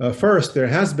 First, there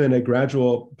has been a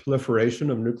gradual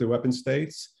proliferation of nuclear weapon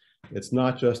states. It's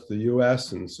not just the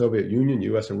US and Soviet Union,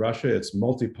 US and Russia, it's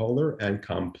multipolar and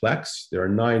complex. There are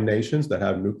 9 nations that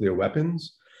have nuclear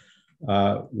weapons.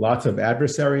 Lots of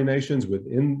adversary nations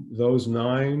within those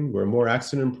 9 were more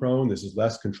accident prone. This is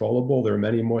less controllable. There are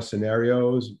many more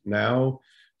scenarios now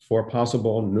for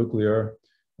possible nuclear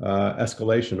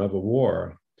escalation of a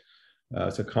war.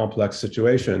 It's a complex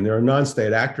situation. There are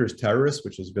non-state actors, terrorists,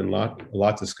 which has been a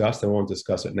lot discussed. I won't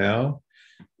discuss it now.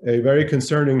 A very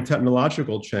concerning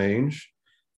technological change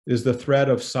is the threat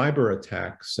of cyber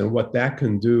attacks and what that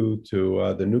can do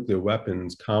to the nuclear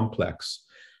weapons complex.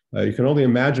 You can only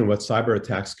imagine what cyber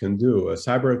attacks can do. A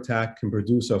cyber attack can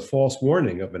produce a false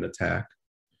warning of an attack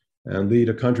and lead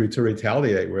a country to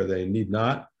retaliate where they need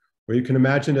not, or you can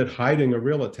imagine it hiding a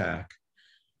real attack.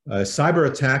 A cyber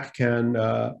attack can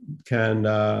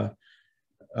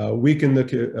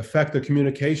affect the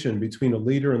communication between a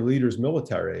leader and leader's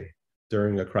military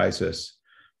during a crisis.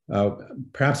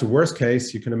 Perhaps a worst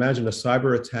case, you can imagine a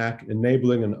cyber attack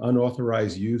enabling an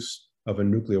unauthorized use of a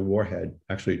nuclear warhead,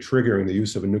 actually triggering the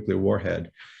use of a nuclear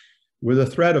warhead. With the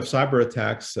threat of cyber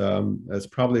attacks, it's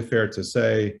probably fair to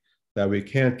say that we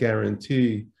can't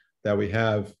guarantee that we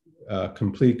have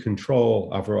complete control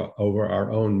over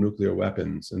our own nuclear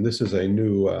weapons. And this is a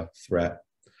new threat.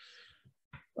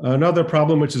 Another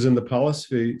problem which is in the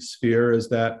policy sphere is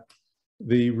that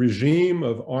the regime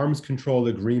of arms control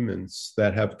agreements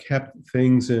that have kept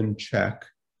things in check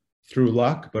through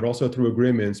luck, but also through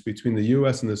agreements between the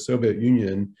US and the Soviet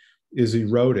Union is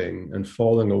eroding and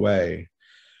falling away.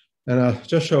 And I'll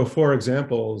just show 4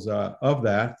 examples of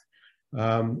that.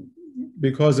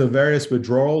 Because of various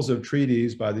withdrawals of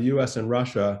treaties by the US and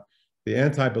Russia, the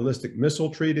Anti-Ballistic Missile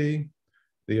Treaty,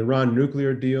 the Iran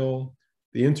nuclear deal,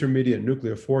 the Intermediate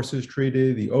Nuclear Forces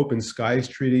Treaty, the Open Skies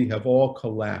Treaty have all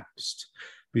collapsed.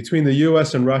 Between the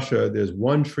US and Russia, there's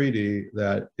one treaty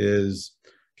that is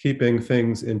keeping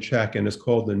things in check, and it's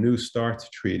called the New START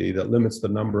Treaty that limits the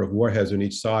number of warheads on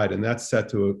each side, and that's set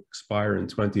to expire in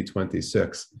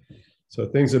 2026. So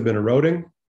things have been eroding.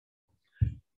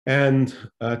 And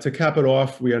to cap it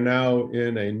off, we are now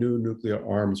in a new nuclear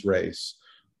arms race.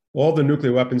 All the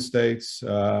nuclear weapon states,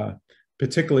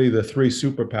 particularly the 3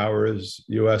 superpowers,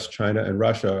 US, China, and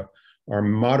Russia, are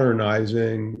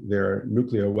modernizing their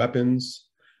nuclear weapons,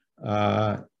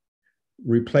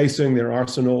 replacing their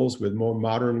arsenals with more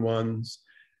modern ones.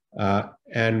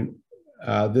 And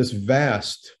this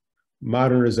vast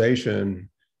modernization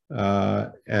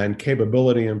and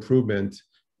capability improvement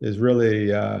is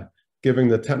really giving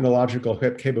the technological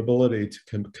capability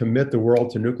to commit the world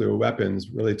to nuclear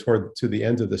weapons really to the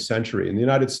end of the century. In the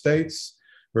United States,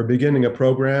 we're beginning a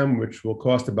program which will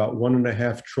cost about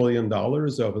 $1.5 trillion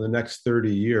over the next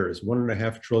 30 years,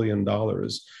 $1.5 trillion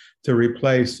to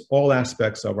replace all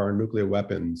aspects of our nuclear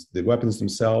weapons, the weapons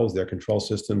themselves, their control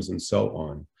systems, and so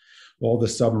on, all the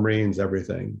submarines,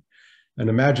 everything. And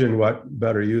imagine what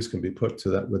better use can be put to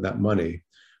that with that money.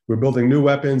 We're building new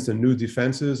weapons and new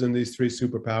defenses in these 3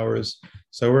 superpowers.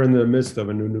 So we're in the midst of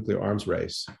a new nuclear arms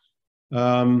race.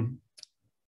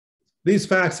 These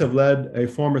facts have led a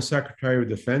former Secretary of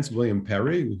Defense, William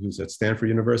Perry, who's at Stanford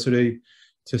University,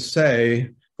 to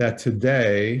say that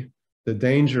today, the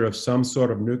danger of some sort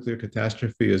of nuclear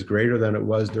catastrophe is greater than it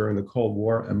was during the Cold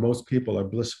War, and most people are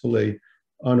blissfully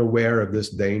unaware of this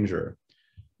danger.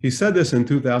 He said this in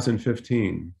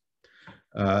 2015,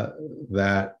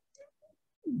 that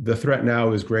the threat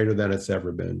now is greater than it's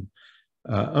ever been.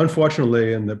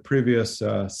 Unfortunately, in the previous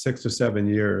 6 or 7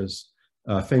 years,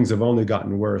 things have only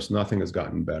gotten worse, nothing has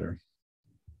gotten better.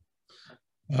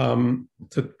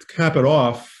 To cap it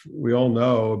off, we all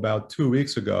know about 2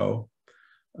 weeks ago,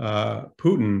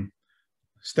 Putin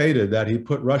stated that he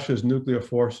put Russia's nuclear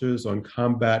forces on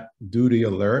combat duty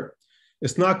alert.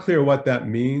 It's not clear what that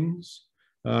means.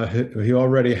 He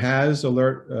already has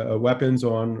weapons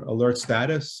on alert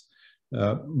status,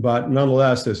 but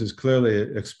nonetheless, this is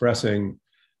clearly expressing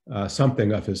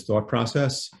something of his thought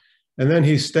process. And then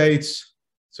he states,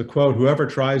 it's a quote, "Whoever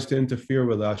tries to interfere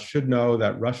with us should know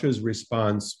that Russia's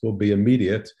response will be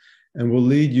immediate and will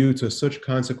lead you to such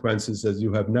consequences as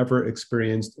you have never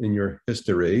experienced in your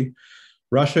history.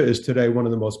 Russia is today one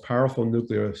of the most powerful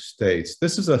nuclear states."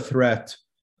 This is a threat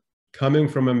coming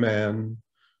from a man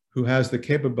who has the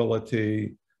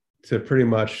capability to pretty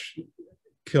much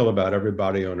kill about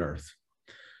everybody on Earth.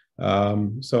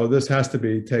 So this has to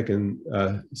be taken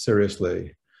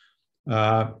seriously.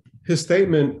 His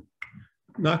statement,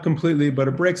 not completely, but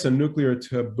it breaks a nuclear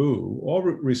taboo. All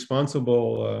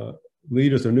responsible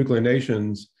leaders of nuclear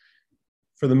nations,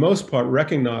 for the most part,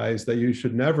 recognize that you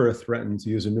should never threaten to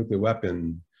use a nuclear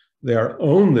weapon. They are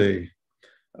only,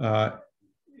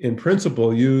 in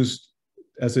principle, used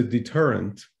as a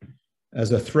deterrent,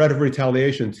 as a threat of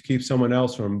retaliation to keep someone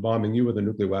else from bombing you with a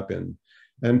nuclear weapon.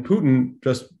 And Putin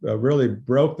just really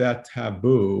broke that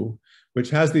taboo, which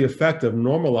has the effect of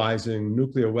normalizing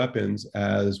nuclear weapons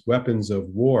as weapons of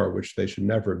war, which they should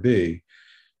never be.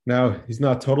 Now, he's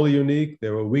not totally unique.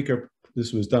 There were weaker,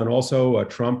 this was done also.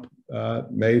 Trump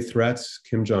made threats.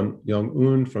 Kim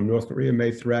Jong-un from North Korea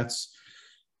made threats.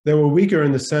 They were weaker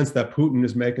in the sense that Putin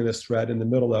is making this threat in the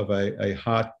middle of a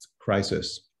hot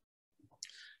crisis.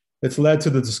 It's led to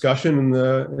the discussion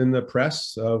in the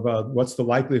press of what's the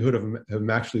likelihood of him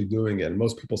actually doing it. And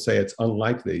most people say it's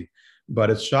unlikely,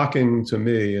 but it's shocking to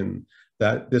me and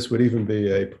that this would even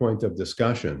be a point of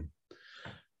discussion.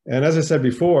 And as I said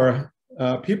before,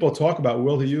 people talk about,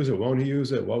 will he use it, won't he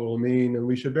use it, what will it mean? And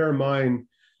we should bear in mind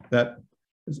that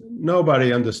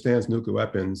nobody understands nuclear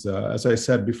weapons. As I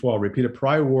said before, I'll repeat it,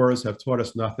 prior wars have taught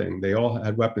us nothing. They all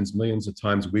had weapons millions of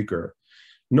times weaker.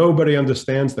 Nobody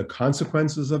understands the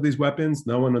consequences of these weapons.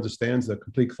 No one understands the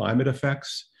complete climate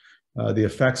effects, the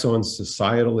effects on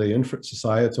societal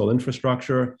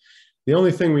infrastructure. The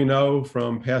only thing we know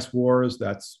from past wars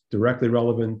that's directly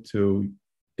relevant to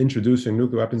introducing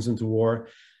nuclear weapons into war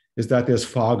is that there's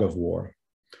fog of war.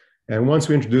 And once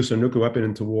we introduce a nuclear weapon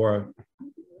into war,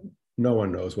 no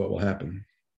one knows what will happen.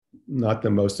 Not the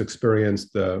most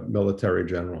experienced military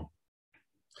general.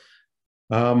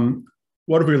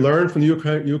 What have we learned from the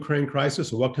Ukraine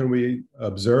crisis, or what can we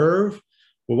observe?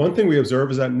 Well, one thing we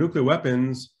observe is that nuclear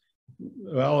weapons,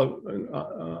 well,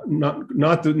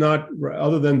 not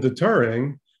other than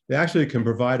deterring, they actually can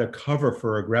provide a cover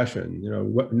for aggression. You know,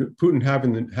 Putin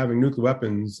having nuclear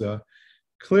weapons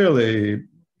clearly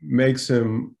makes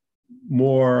him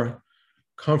more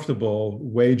comfortable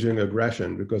waging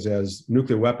aggression because he has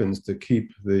nuclear weapons to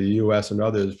keep the US and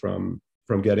others from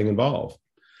getting involved.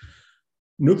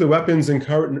 Nuclear weapons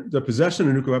encourage, the possession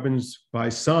of nuclear weapons by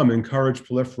some encourage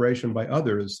proliferation by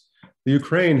others. The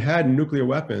Ukraine had nuclear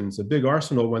weapons, a big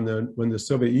arsenal when the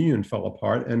Soviet Union fell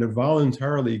apart, and it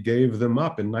voluntarily gave them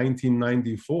up in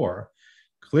 1994.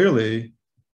 Clearly,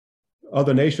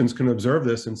 other nations can observe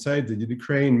this and say, did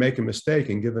Ukraine make a mistake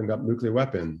in giving up nuclear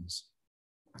weapons?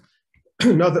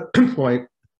 Another point,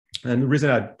 and the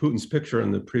reason I had Putin's picture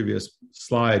in the previous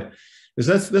slide, is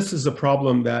that this is a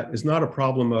problem that is not a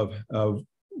problem of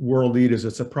world leaders.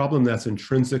 It's a problem that's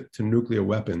intrinsic to nuclear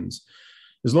weapons.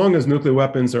 As long as nuclear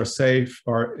weapons are safe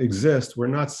or exist, we're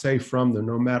not safe from them,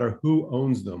 no matter who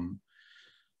owns them.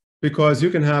 Because you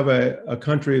can have a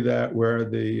country where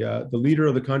the leader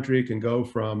of the country can go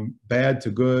from bad to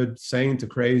good, sane to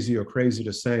crazy, or crazy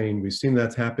to sane. We've seen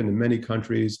that happen in many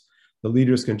countries. The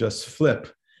leaders can just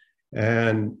flip.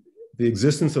 And the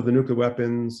existence of the nuclear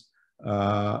weapons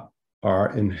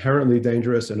are inherently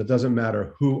dangerous, and it doesn't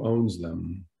matter who owns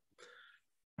them.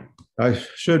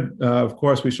 Of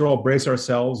course, we should all brace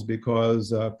ourselves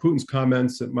because Putin's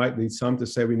comments, it might lead some to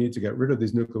say we need to get rid of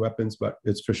these nuclear weapons, but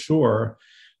it's for sure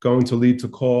going to lead to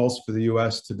calls for the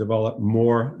US to develop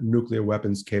more nuclear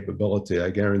weapons capability.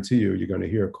 I guarantee you, you're going to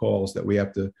hear calls that we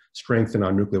have to strengthen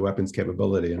our nuclear weapons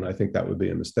capability, and I think that would be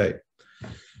a mistake.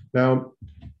 Now,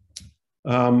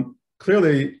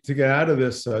 clearly, to get out of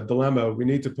this dilemma, we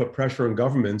need to put pressure on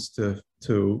governments to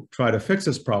try to fix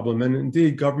this problem. And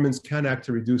indeed, governments can act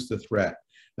to reduce the threat.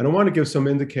 And I want to give some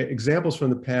examples from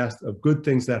the past of good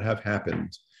things that have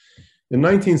happened. In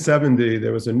 1970,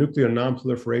 there was a nuclear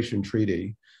non-proliferation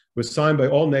treaty. It was signed by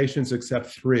all nations except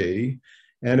 3.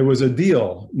 And it was a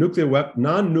deal.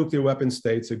 Non-nuclear weapon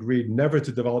states agreed never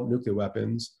to develop nuclear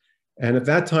weapons. And at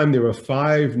that time, there were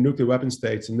 5 nuclear weapon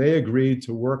states, and they agreed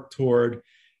to work toward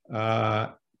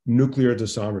nuclear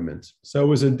disarmament. So it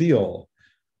was a deal.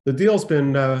 The deal's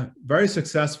been very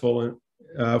successful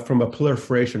from a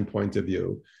proliferation point of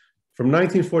view. From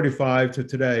 1945 to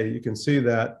today, you can see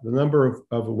that the number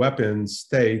of weapons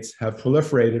states have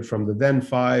proliferated from the then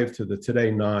 5 to the today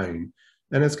 9.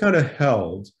 And it's kind of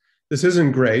held. This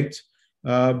isn't great,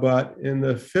 but in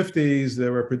the 50s,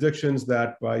 there were predictions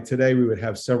that by today we would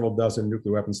have several dozen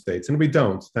nuclear weapon states. And we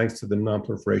don't, thanks to the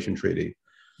Non-Proliferation Treaty.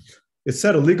 It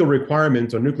set a legal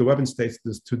requirement on nuclear weapon states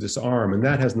to disarm, and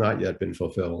that has not yet been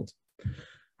fulfilled.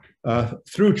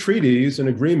 Through treaties and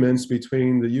agreements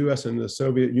between the US and the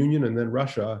Soviet Union and then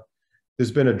Russia,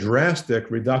 there's been a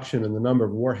drastic reduction in the number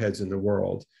of warheads in the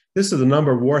world. This is the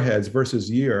number of warheads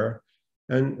versus year.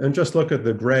 And just look at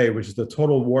the gray, which is the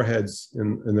total warheads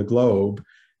in the globe.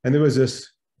 And there was this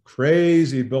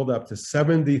crazy buildup to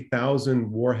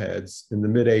 70,000 warheads in the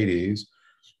mid-80s.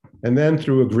 And then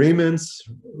through agreements,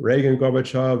 Reagan,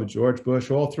 Gorbachev, George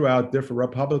Bush, all throughout different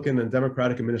Republican and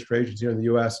Democratic administrations here in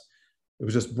the US, it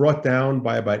was just brought down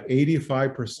by about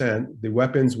 85%. The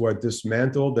weapons were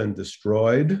dismantled and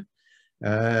destroyed,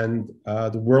 and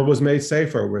the world was made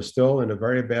safer. We're still in a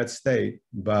very bad state,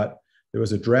 but there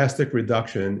was a drastic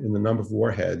reduction in the number of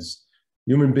warheads.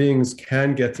 Human beings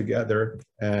can get together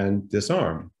and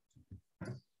disarm.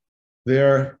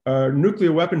 There are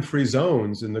nuclear weapon-free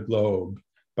zones in the globe.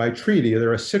 By treaty,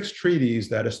 there are 6 treaties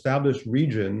that establish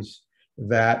regions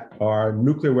that are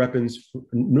nuclear weapons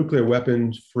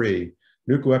free.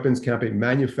 Nuclear weapons cannot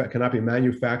be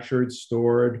manufactured,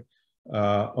 stored,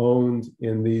 owned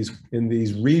in these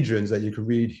regions that you can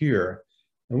read here.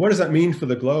 And what does that mean for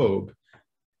the globe?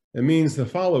 It means the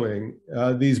following.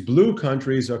 These blue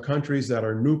countries are countries that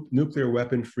are nuclear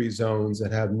weapon-free zones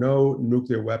that have no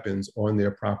nuclear weapons on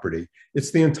their property.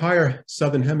 It's the entire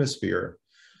Southern Hemisphere.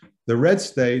 The red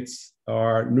states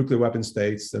are nuclear weapon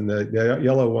states, and the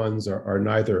yellow ones are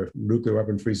neither nuclear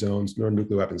weapon-free zones nor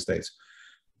nuclear weapon states.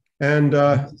 And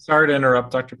sorry to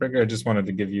interrupt, Dr. Brigger. I just wanted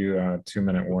to give you a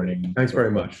 2-minute warning. Thanks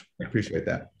very much. I appreciate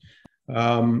that.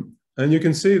 And you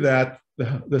can see that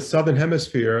the Southern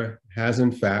Hemisphere has,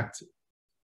 in fact,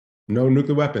 no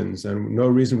nuclear weapons, and no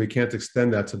reason we can't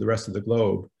extend that to the rest of the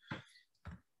globe.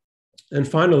 And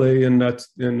finally, in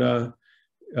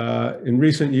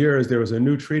recent years, there was a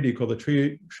new treaty called the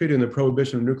Treaty on the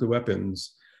Prohibition of Nuclear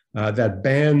Weapons that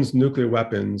bans nuclear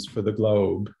weapons for the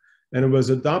globe. And it was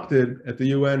adopted at the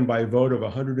UN by a vote of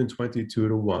 122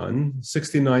 to 1.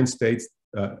 69 states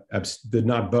did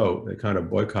not vote. They kind of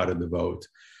boycotted the vote.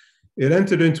 It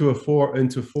entered into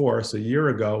force a year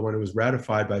ago when it was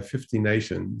ratified by 50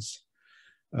 nations.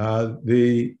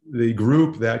 The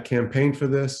group that campaigned for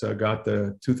this got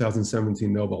the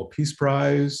 2017 Nobel Peace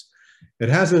Prize. It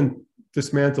hasn't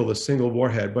dismantled a single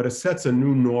warhead, but it sets a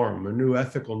new norm, a new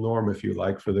ethical norm, if you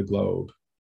like, for the globe.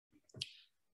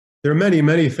 There are many,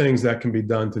 many things that can be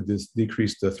done to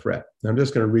decrease the threat. I'm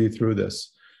just going to read through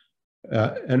this.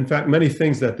 In fact, many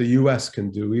things that the US can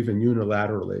do, even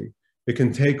unilaterally. It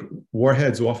can take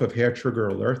warheads off of hair trigger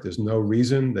alert. There's no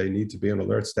reason they need to be on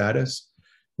alert status.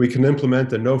 We can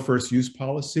implement a no first use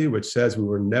policy, which says we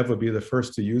will never be the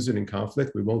first to use it in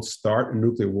conflict. We won't start a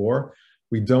nuclear war.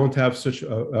 We don't have such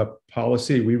a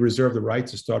policy. We reserve the right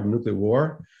to start a nuclear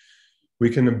war. We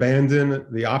can abandon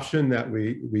the option that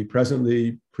we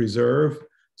presently preserve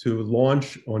to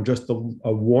launch on just a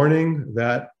warning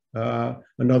that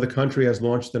another country has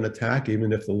launched an attack,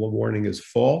 even if the warning is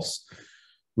false.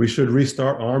 We should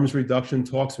restart arms reduction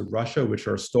talks with Russia, which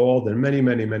are stalled, and many,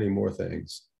 many, many more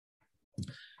things.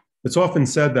 It's often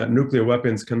said that nuclear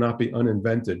weapons cannot be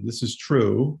uninvented. This is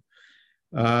true.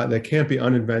 They can't be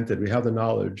uninvented. We have the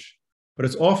knowledge. But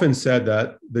it's often said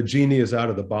that the genie is out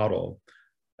of the bottle.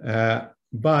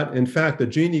 But in fact, the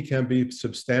genie can be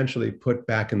substantially put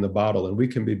back in the bottle, and we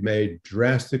can be made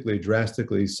drastically,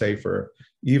 drastically safer,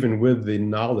 even with the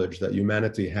knowledge that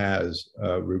humanity has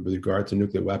with regard to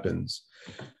nuclear weapons.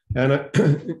 And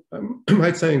I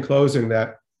might say in closing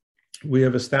that we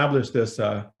have established this,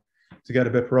 to get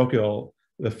a bit parochial,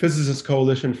 the Physicists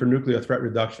Coalition for Nuclear Threat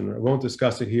Reduction. I won't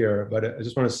discuss it here, but I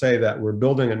just want to say that we're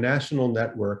building a national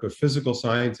network of physical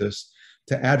scientists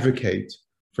to advocate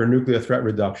for nuclear threat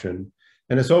reduction.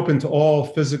 And it's open to all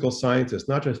physical scientists,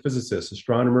 not just physicists,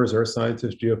 astronomers, earth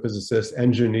scientists, geophysicists,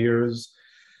 engineers.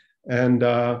 And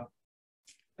I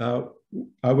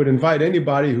would invite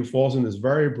anybody who falls in this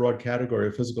very broad category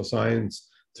of physical science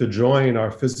to join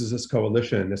our Physicists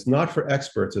Coalition. It's not for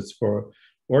experts, it's for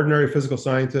ordinary physical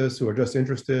scientists who are just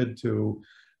interested to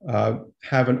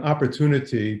have an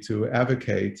opportunity to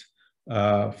advocate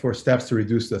for steps to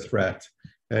reduce the threat.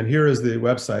 And here is the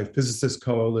website,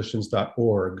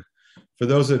 physicistcoalitions.org. For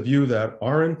those of you that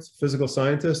aren't physical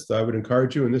scientists, I would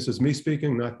encourage you, and this is me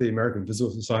speaking, not the American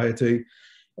Physical Society.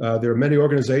 There are many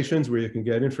organizations where you can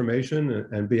get information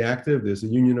and be active. There's the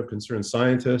Union of Concerned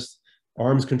Scientists,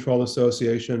 Arms Control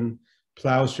Association,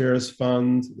 Plowshares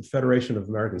Fund, the Federation of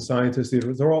American Scientists.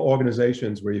 These are all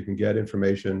organizations where you can get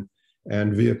information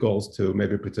and vehicles to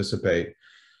maybe participate.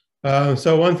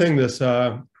 So one thing this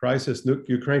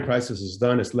Ukraine crisis has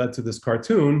done is led to this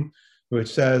cartoon, which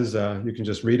says, you can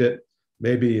just read it,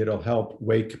 maybe it'll help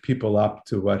wake people up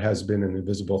to what has been an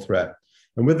invisible threat.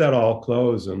 And with that, I'll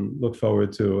close and look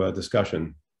forward to a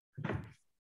discussion.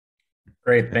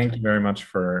 Great, thank you very much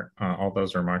for all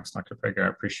those remarks, Dr. Prager. I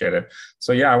appreciate it.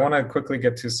 So yeah, I want to quickly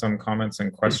get to some comments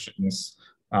and questions.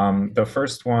 The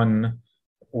first one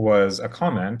was a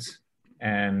comment,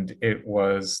 and it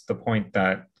was the point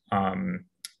that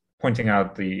pointing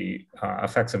out the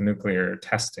effects of nuclear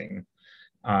testing.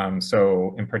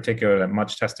 So in particular, that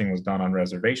much testing was done on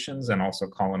reservations and also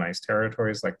colonized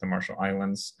territories like the Marshall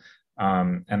Islands,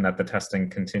 and that the testing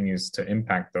continues to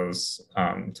impact those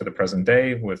to the present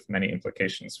day with many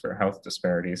implications for health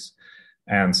disparities.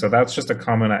 And so that's just a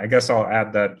comment. I guess I'll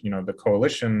add that, you know, the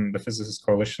coalition, the Physicists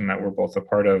Coalition that we're both a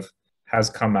part of, has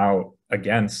come out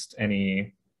against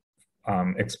any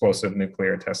explosive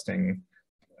nuclear testing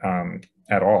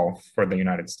at all for the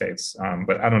United States.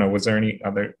 But I don't know, was there any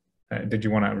other, did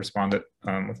you want to respond with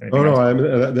anything else?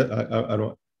 I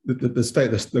don't.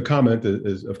 The comment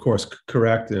is, of course,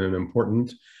 correct and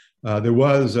important. There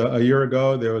was a year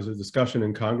ago, there was a discussion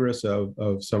in Congress of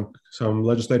some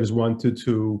legislators wanted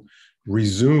to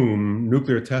resume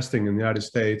nuclear testing in the United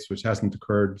States, which hasn't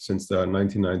occurred since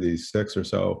 1996 or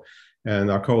so.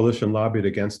 And our coalition lobbied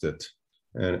against it,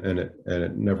 and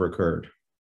it never occurred.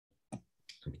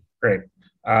 Great.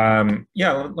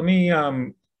 Yeah, let me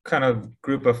kind of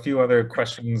group a few other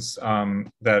questions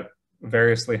that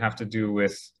variously have to do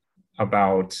with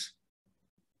about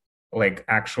like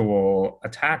actual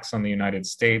attacks on the United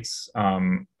States,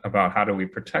 about how do we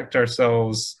protect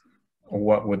ourselves,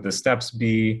 what would the steps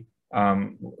be.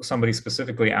 Somebody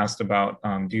specifically asked about,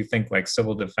 do you think like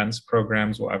civil defense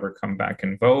programs will ever come back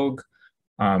in vogue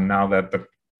now that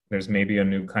there's maybe a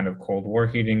new kind of Cold War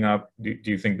heating up? Do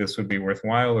you think this would be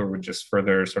worthwhile, or would just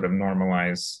further sort of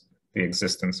normalize the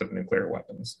existence of nuclear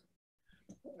weapons?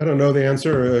 I don't know the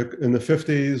answer. In the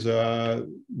 50s,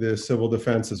 the civil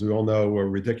defense, as we all know, were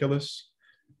ridiculous.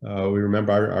 I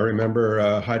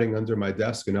remember hiding under my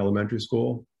desk in elementary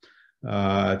school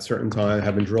at certain times,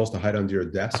 having drills to hide under your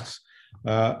desks.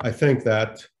 I think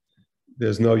that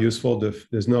there's no useful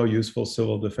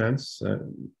civil defense.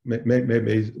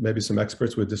 Maybe some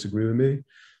experts would disagree with me,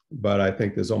 but I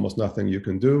think there's almost nothing you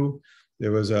can do.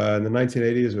 There was in the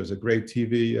 1980s, there was a great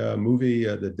TV movie,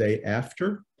 The Day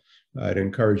After. I'd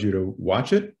encourage you to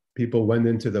watch it. People went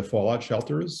into the fallout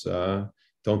shelters.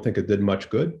 Don't think it did much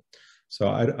good. So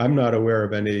I'm not aware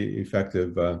of any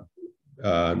effective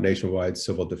nationwide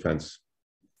civil defense,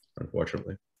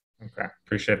 unfortunately. Okay,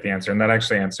 appreciate the answer. And that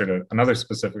actually answered another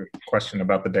specific question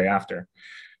about The Day After.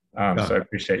 So I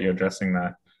appreciate you addressing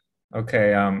that.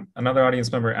 Okay, another audience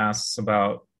member asks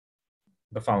about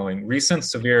the following. Recent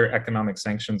severe economic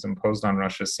sanctions imposed on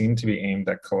Russia seem to be aimed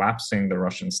at collapsing the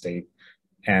Russian state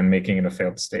and making it a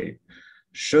failed state.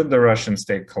 Should the Russian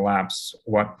state collapse,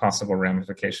 what possible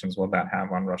ramifications will that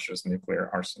have on Russia's nuclear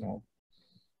arsenal?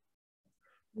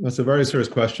 That's a very serious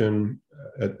question.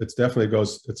 It's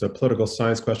a political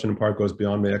science question, in part goes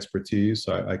beyond my expertise.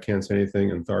 So I can't say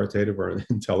anything authoritative or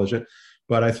intelligent.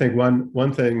 But I think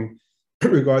one thing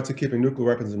in regard to keeping nuclear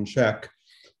weapons in check,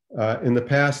 in the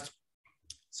past,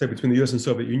 say between the US and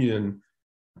Soviet Union,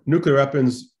 nuclear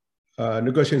weapons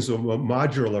negotiations were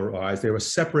modularized. They were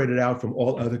separated out from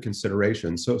all other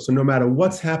considerations. So no matter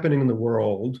what's happening in the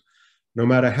world, no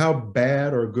matter how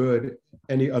bad or good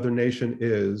any other nation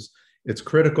is, it's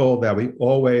critical that we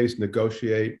always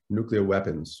negotiate nuclear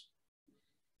weapons.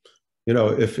 You know,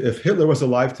 if Hitler was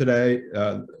alive today,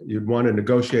 you'd want to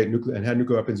negotiate nuclear and had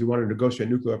nuclear weapons, you want to negotiate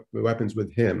nuclear weapons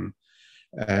with him.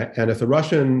 And if the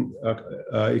Russian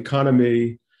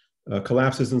economy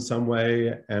collapses in some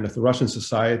way, and if the Russian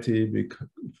society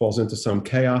falls into some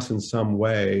chaos in some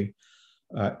way,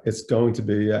 it's going to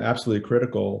be absolutely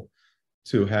critical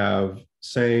to have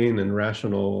sane and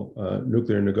rational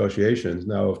nuclear negotiations.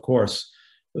 Now, of course,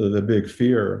 the big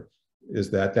fear is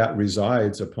that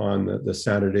resides upon the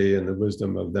sanity and the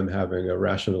wisdom of them having a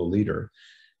rational leader.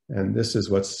 And this is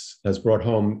what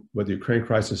the Ukraine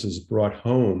crisis has brought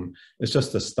home. It's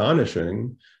just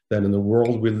astonishing that in the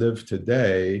world we live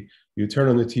today, you turn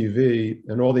on the TV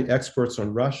and all the experts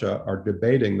on Russia are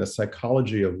debating the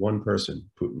psychology of one person,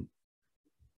 Putin.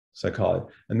 Psychology.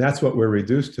 And that's what we're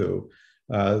reduced to.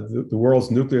 The world's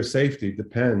nuclear safety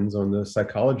depends on the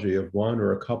psychology of one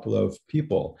or a couple of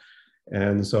people.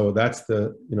 And so that's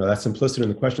that's implicit in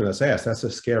the question that's asked. That's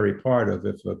a scary part of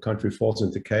if a country falls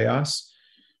into chaos,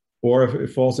 or if it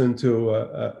falls into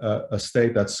a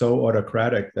state that's so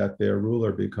autocratic that their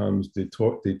ruler becomes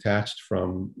detached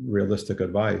from realistic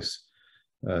advice.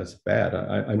 It's bad.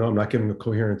 I know I'm not giving a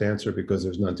coherent answer because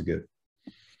there's none to give.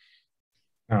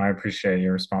 Oh, I appreciate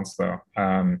your response, though.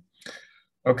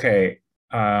 Okay,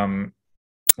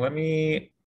 let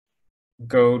me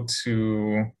go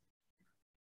to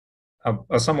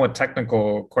a somewhat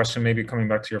technical question, maybe coming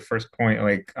back to your first point.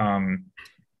 Like,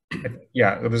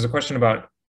 yeah, there's a question about,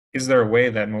 is there a way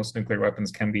that most nuclear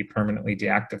weapons can be permanently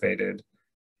deactivated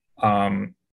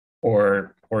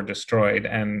or destroyed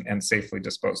and safely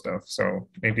disposed of? So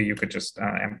maybe you could just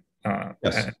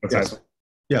emphasize.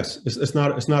 Yes, it's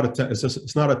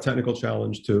not a technical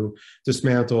challenge to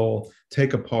dismantle,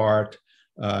 take apart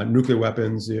nuclear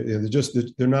weapons.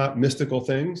 They're not mystical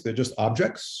things. They're just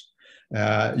objects.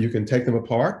 You can take them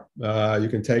apart. You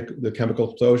can take the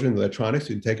chemical explosion, the electronics,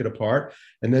 you can take it apart.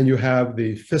 And then you have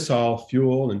the fissile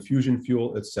fuel and fusion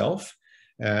fuel itself.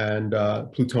 and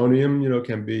plutonium,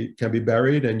 can be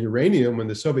buried, and uranium. When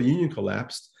the Soviet Union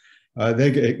collapsed,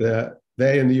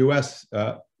 they in the U.S.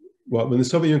 Well, when the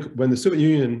Soviet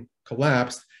Union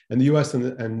collapsed, and the U.S.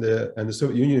 and the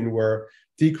Soviet Union were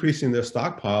decreasing their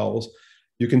stockpiles,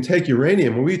 you can take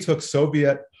uranium. When we took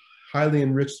Soviet highly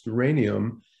enriched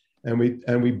uranium, and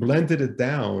we blended it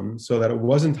down so that it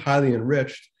wasn't highly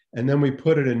enriched, and then we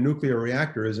put it in nuclear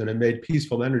reactors, and it made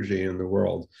peaceful energy in the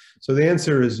world. So the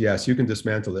answer is yes, you can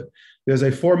dismantle it. There's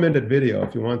a 4-minute video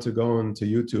if you want to go into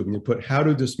YouTube and you put "how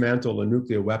to dismantle a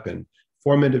nuclear weapon,"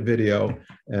 4-minute video,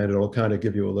 and it'll kind of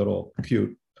give you a little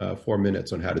cute 4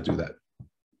 minutes on how to do that.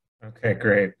 Okay,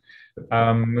 great.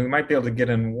 We might be able to get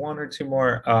in 1 or 2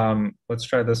 more. Let's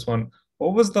try this one.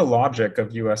 What was the logic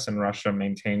of US and Russia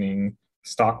maintaining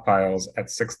stockpiles at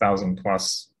 6,000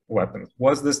 plus weapons?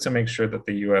 Was this to make sure that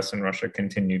the US and Russia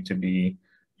continue to be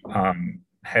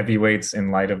heavyweights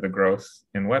in light of the growth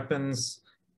in weapons?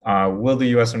 Will the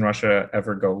US and Russia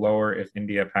ever go lower if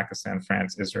India, Pakistan,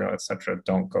 France, Israel, etc.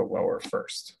 don't go lower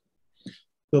first?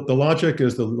 The logic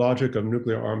is the logic of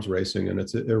nuclear arms racing, and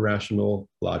it's an irrational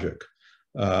logic.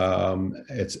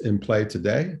 It's in play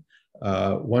today.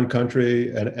 One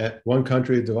country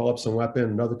develops a weapon,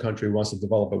 another country wants to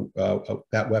develop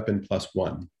that weapon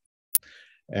 +1.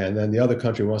 And then the other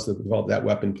country wants to develop that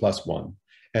weapon +1.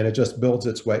 And it just builds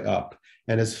its way up.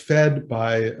 And is fed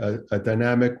by a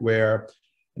dynamic where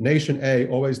nation A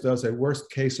always does a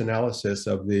worst case analysis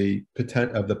of the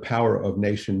power of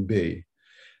nation B.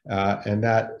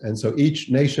 And so each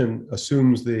nation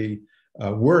assumes the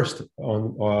worst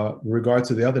on regard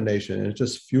to the other nation, and it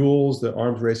just fuels the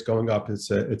arms race going up.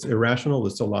 It's irrational,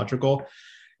 it's illogical,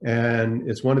 and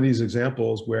it's one of these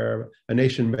examples where a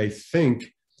nation may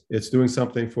think it's doing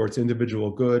something for its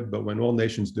individual good, but when all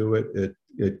nations do it,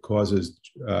 it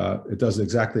does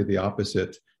exactly the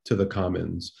opposite to the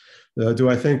commons. Do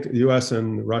I think the U.S.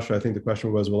 and Russia, I think the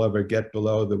question was, will ever get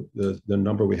below the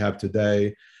number we have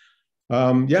today?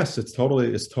 Yes, there's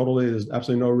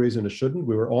absolutely no reason it shouldn't.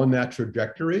 We were on that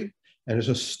trajectory, and it's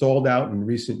just stalled out in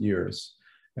recent years.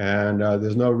 And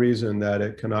there's no reason that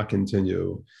it cannot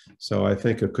continue. So I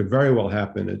think it could very well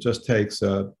happen. It just takes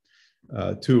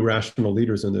 2 rational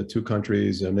leaders in the 2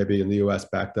 countries, and maybe in the US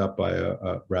backed up by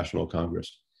a rational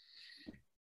Congress.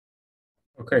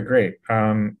 Okay, great.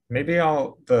 Maybe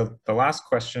the last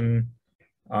question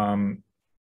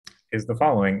is the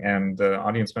following, and the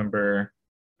audience member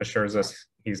assures us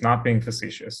he's not being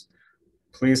facetious.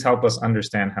 Please help us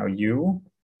understand how you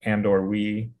and/or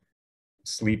we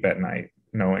sleep at night,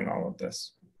 knowing all of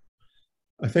this.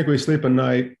 I think we sleep at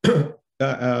night.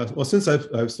 Well, since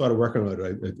I've started working on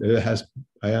it,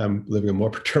 I am living a more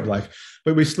perturbed life.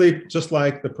 But we sleep just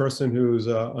like the person who's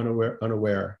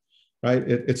unaware, right?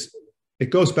 It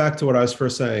goes back to what I was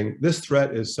first saying. This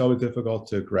threat is so difficult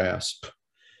to grasp.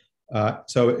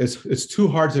 So it's too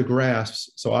hard to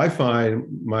grasp. So I find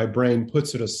my brain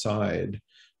puts it aside,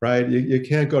 right? You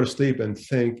can't go to sleep and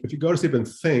think. If you go to sleep and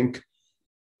think,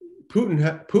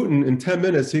 Putin in 10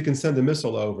 minutes, he can send a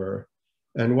missile over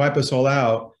and wipe us all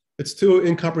out. It's too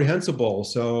incomprehensible.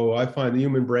 So I find the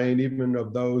human brain, even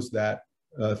of those that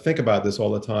think about this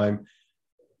all the time,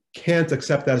 can't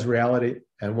accept that as reality,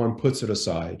 and one puts it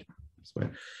aside.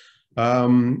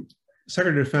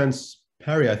 Secretary of Defense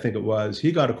Perry, I think it was,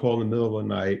 he got a call in the middle of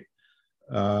the night,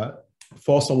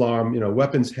 false alarm,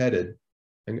 weapons headed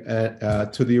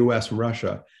to the US from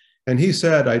Russia. And he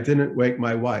said, I didn't wake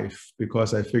my wife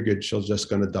because I figured she's just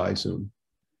going to die soon.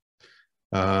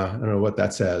 I don't know what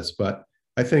that says, but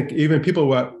I think even people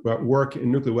who work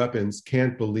in nuclear weapons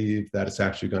can't believe that it's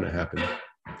actually going to happen.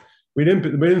 We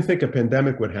didn't think a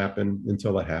pandemic would happen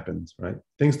until it happens, right?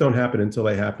 Things don't happen until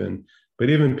they happen. But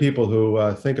even people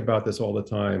who think about this all the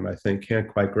time, I think, can't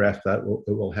quite grasp that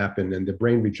it will happen, and the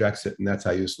brain rejects it, and that's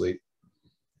how you sleep.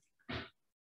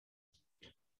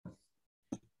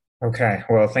 Okay,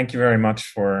 well, thank you very much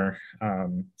for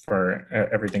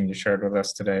everything you shared with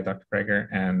us today, Dr. Prager.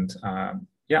 And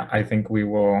yeah, I think we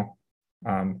will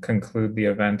conclude the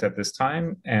event at this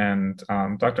time. And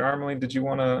Dr. Armelin, did you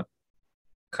want to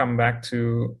come back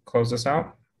to close us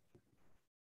out?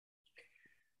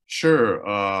 Sure.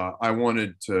 I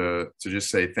wanted to just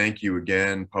say thank you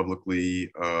again publicly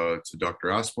to Dr.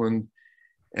 Asplund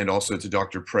and also to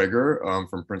Dr. Prager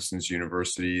from Princeton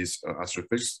University's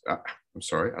astrophysics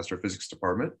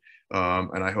department.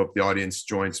 And I hope the audience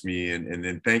joins me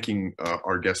in thanking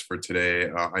our guest for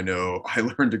today. I know I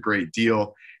learned a great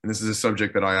deal, and this is a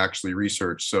subject that I actually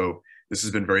researched. So this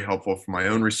has been very helpful for my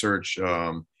own research.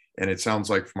 And it sounds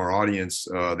like from our audience,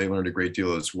 they learned a great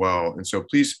deal as well. And so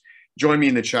please join me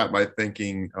in the chat by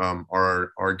thanking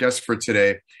our guests for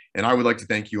today. And I would like to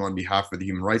thank you on behalf of the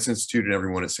Human Rights Institute and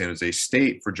everyone at San Jose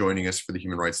State for joining us for the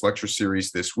Human Rights Lecture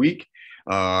Series this week.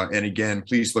 And again,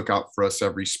 please look out for us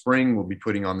every spring. We'll be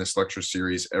putting on this lecture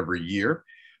series every year.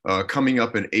 Coming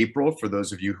up in April, for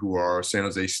those of you who are San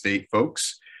Jose State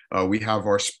folks, we have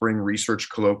our Spring Research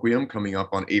Colloquium coming up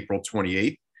on April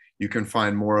 28th. You can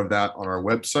find more of that on our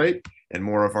website and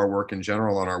more of our work in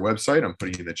general on our website. I'm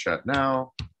putting in the chat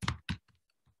now.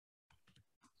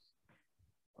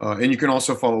 And you can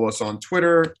also follow us on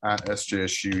Twitter at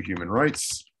SJSU Human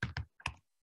Rights.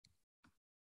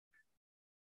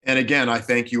 And again, I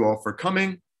thank you all for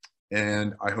coming,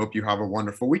 and I hope you have a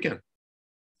wonderful weekend.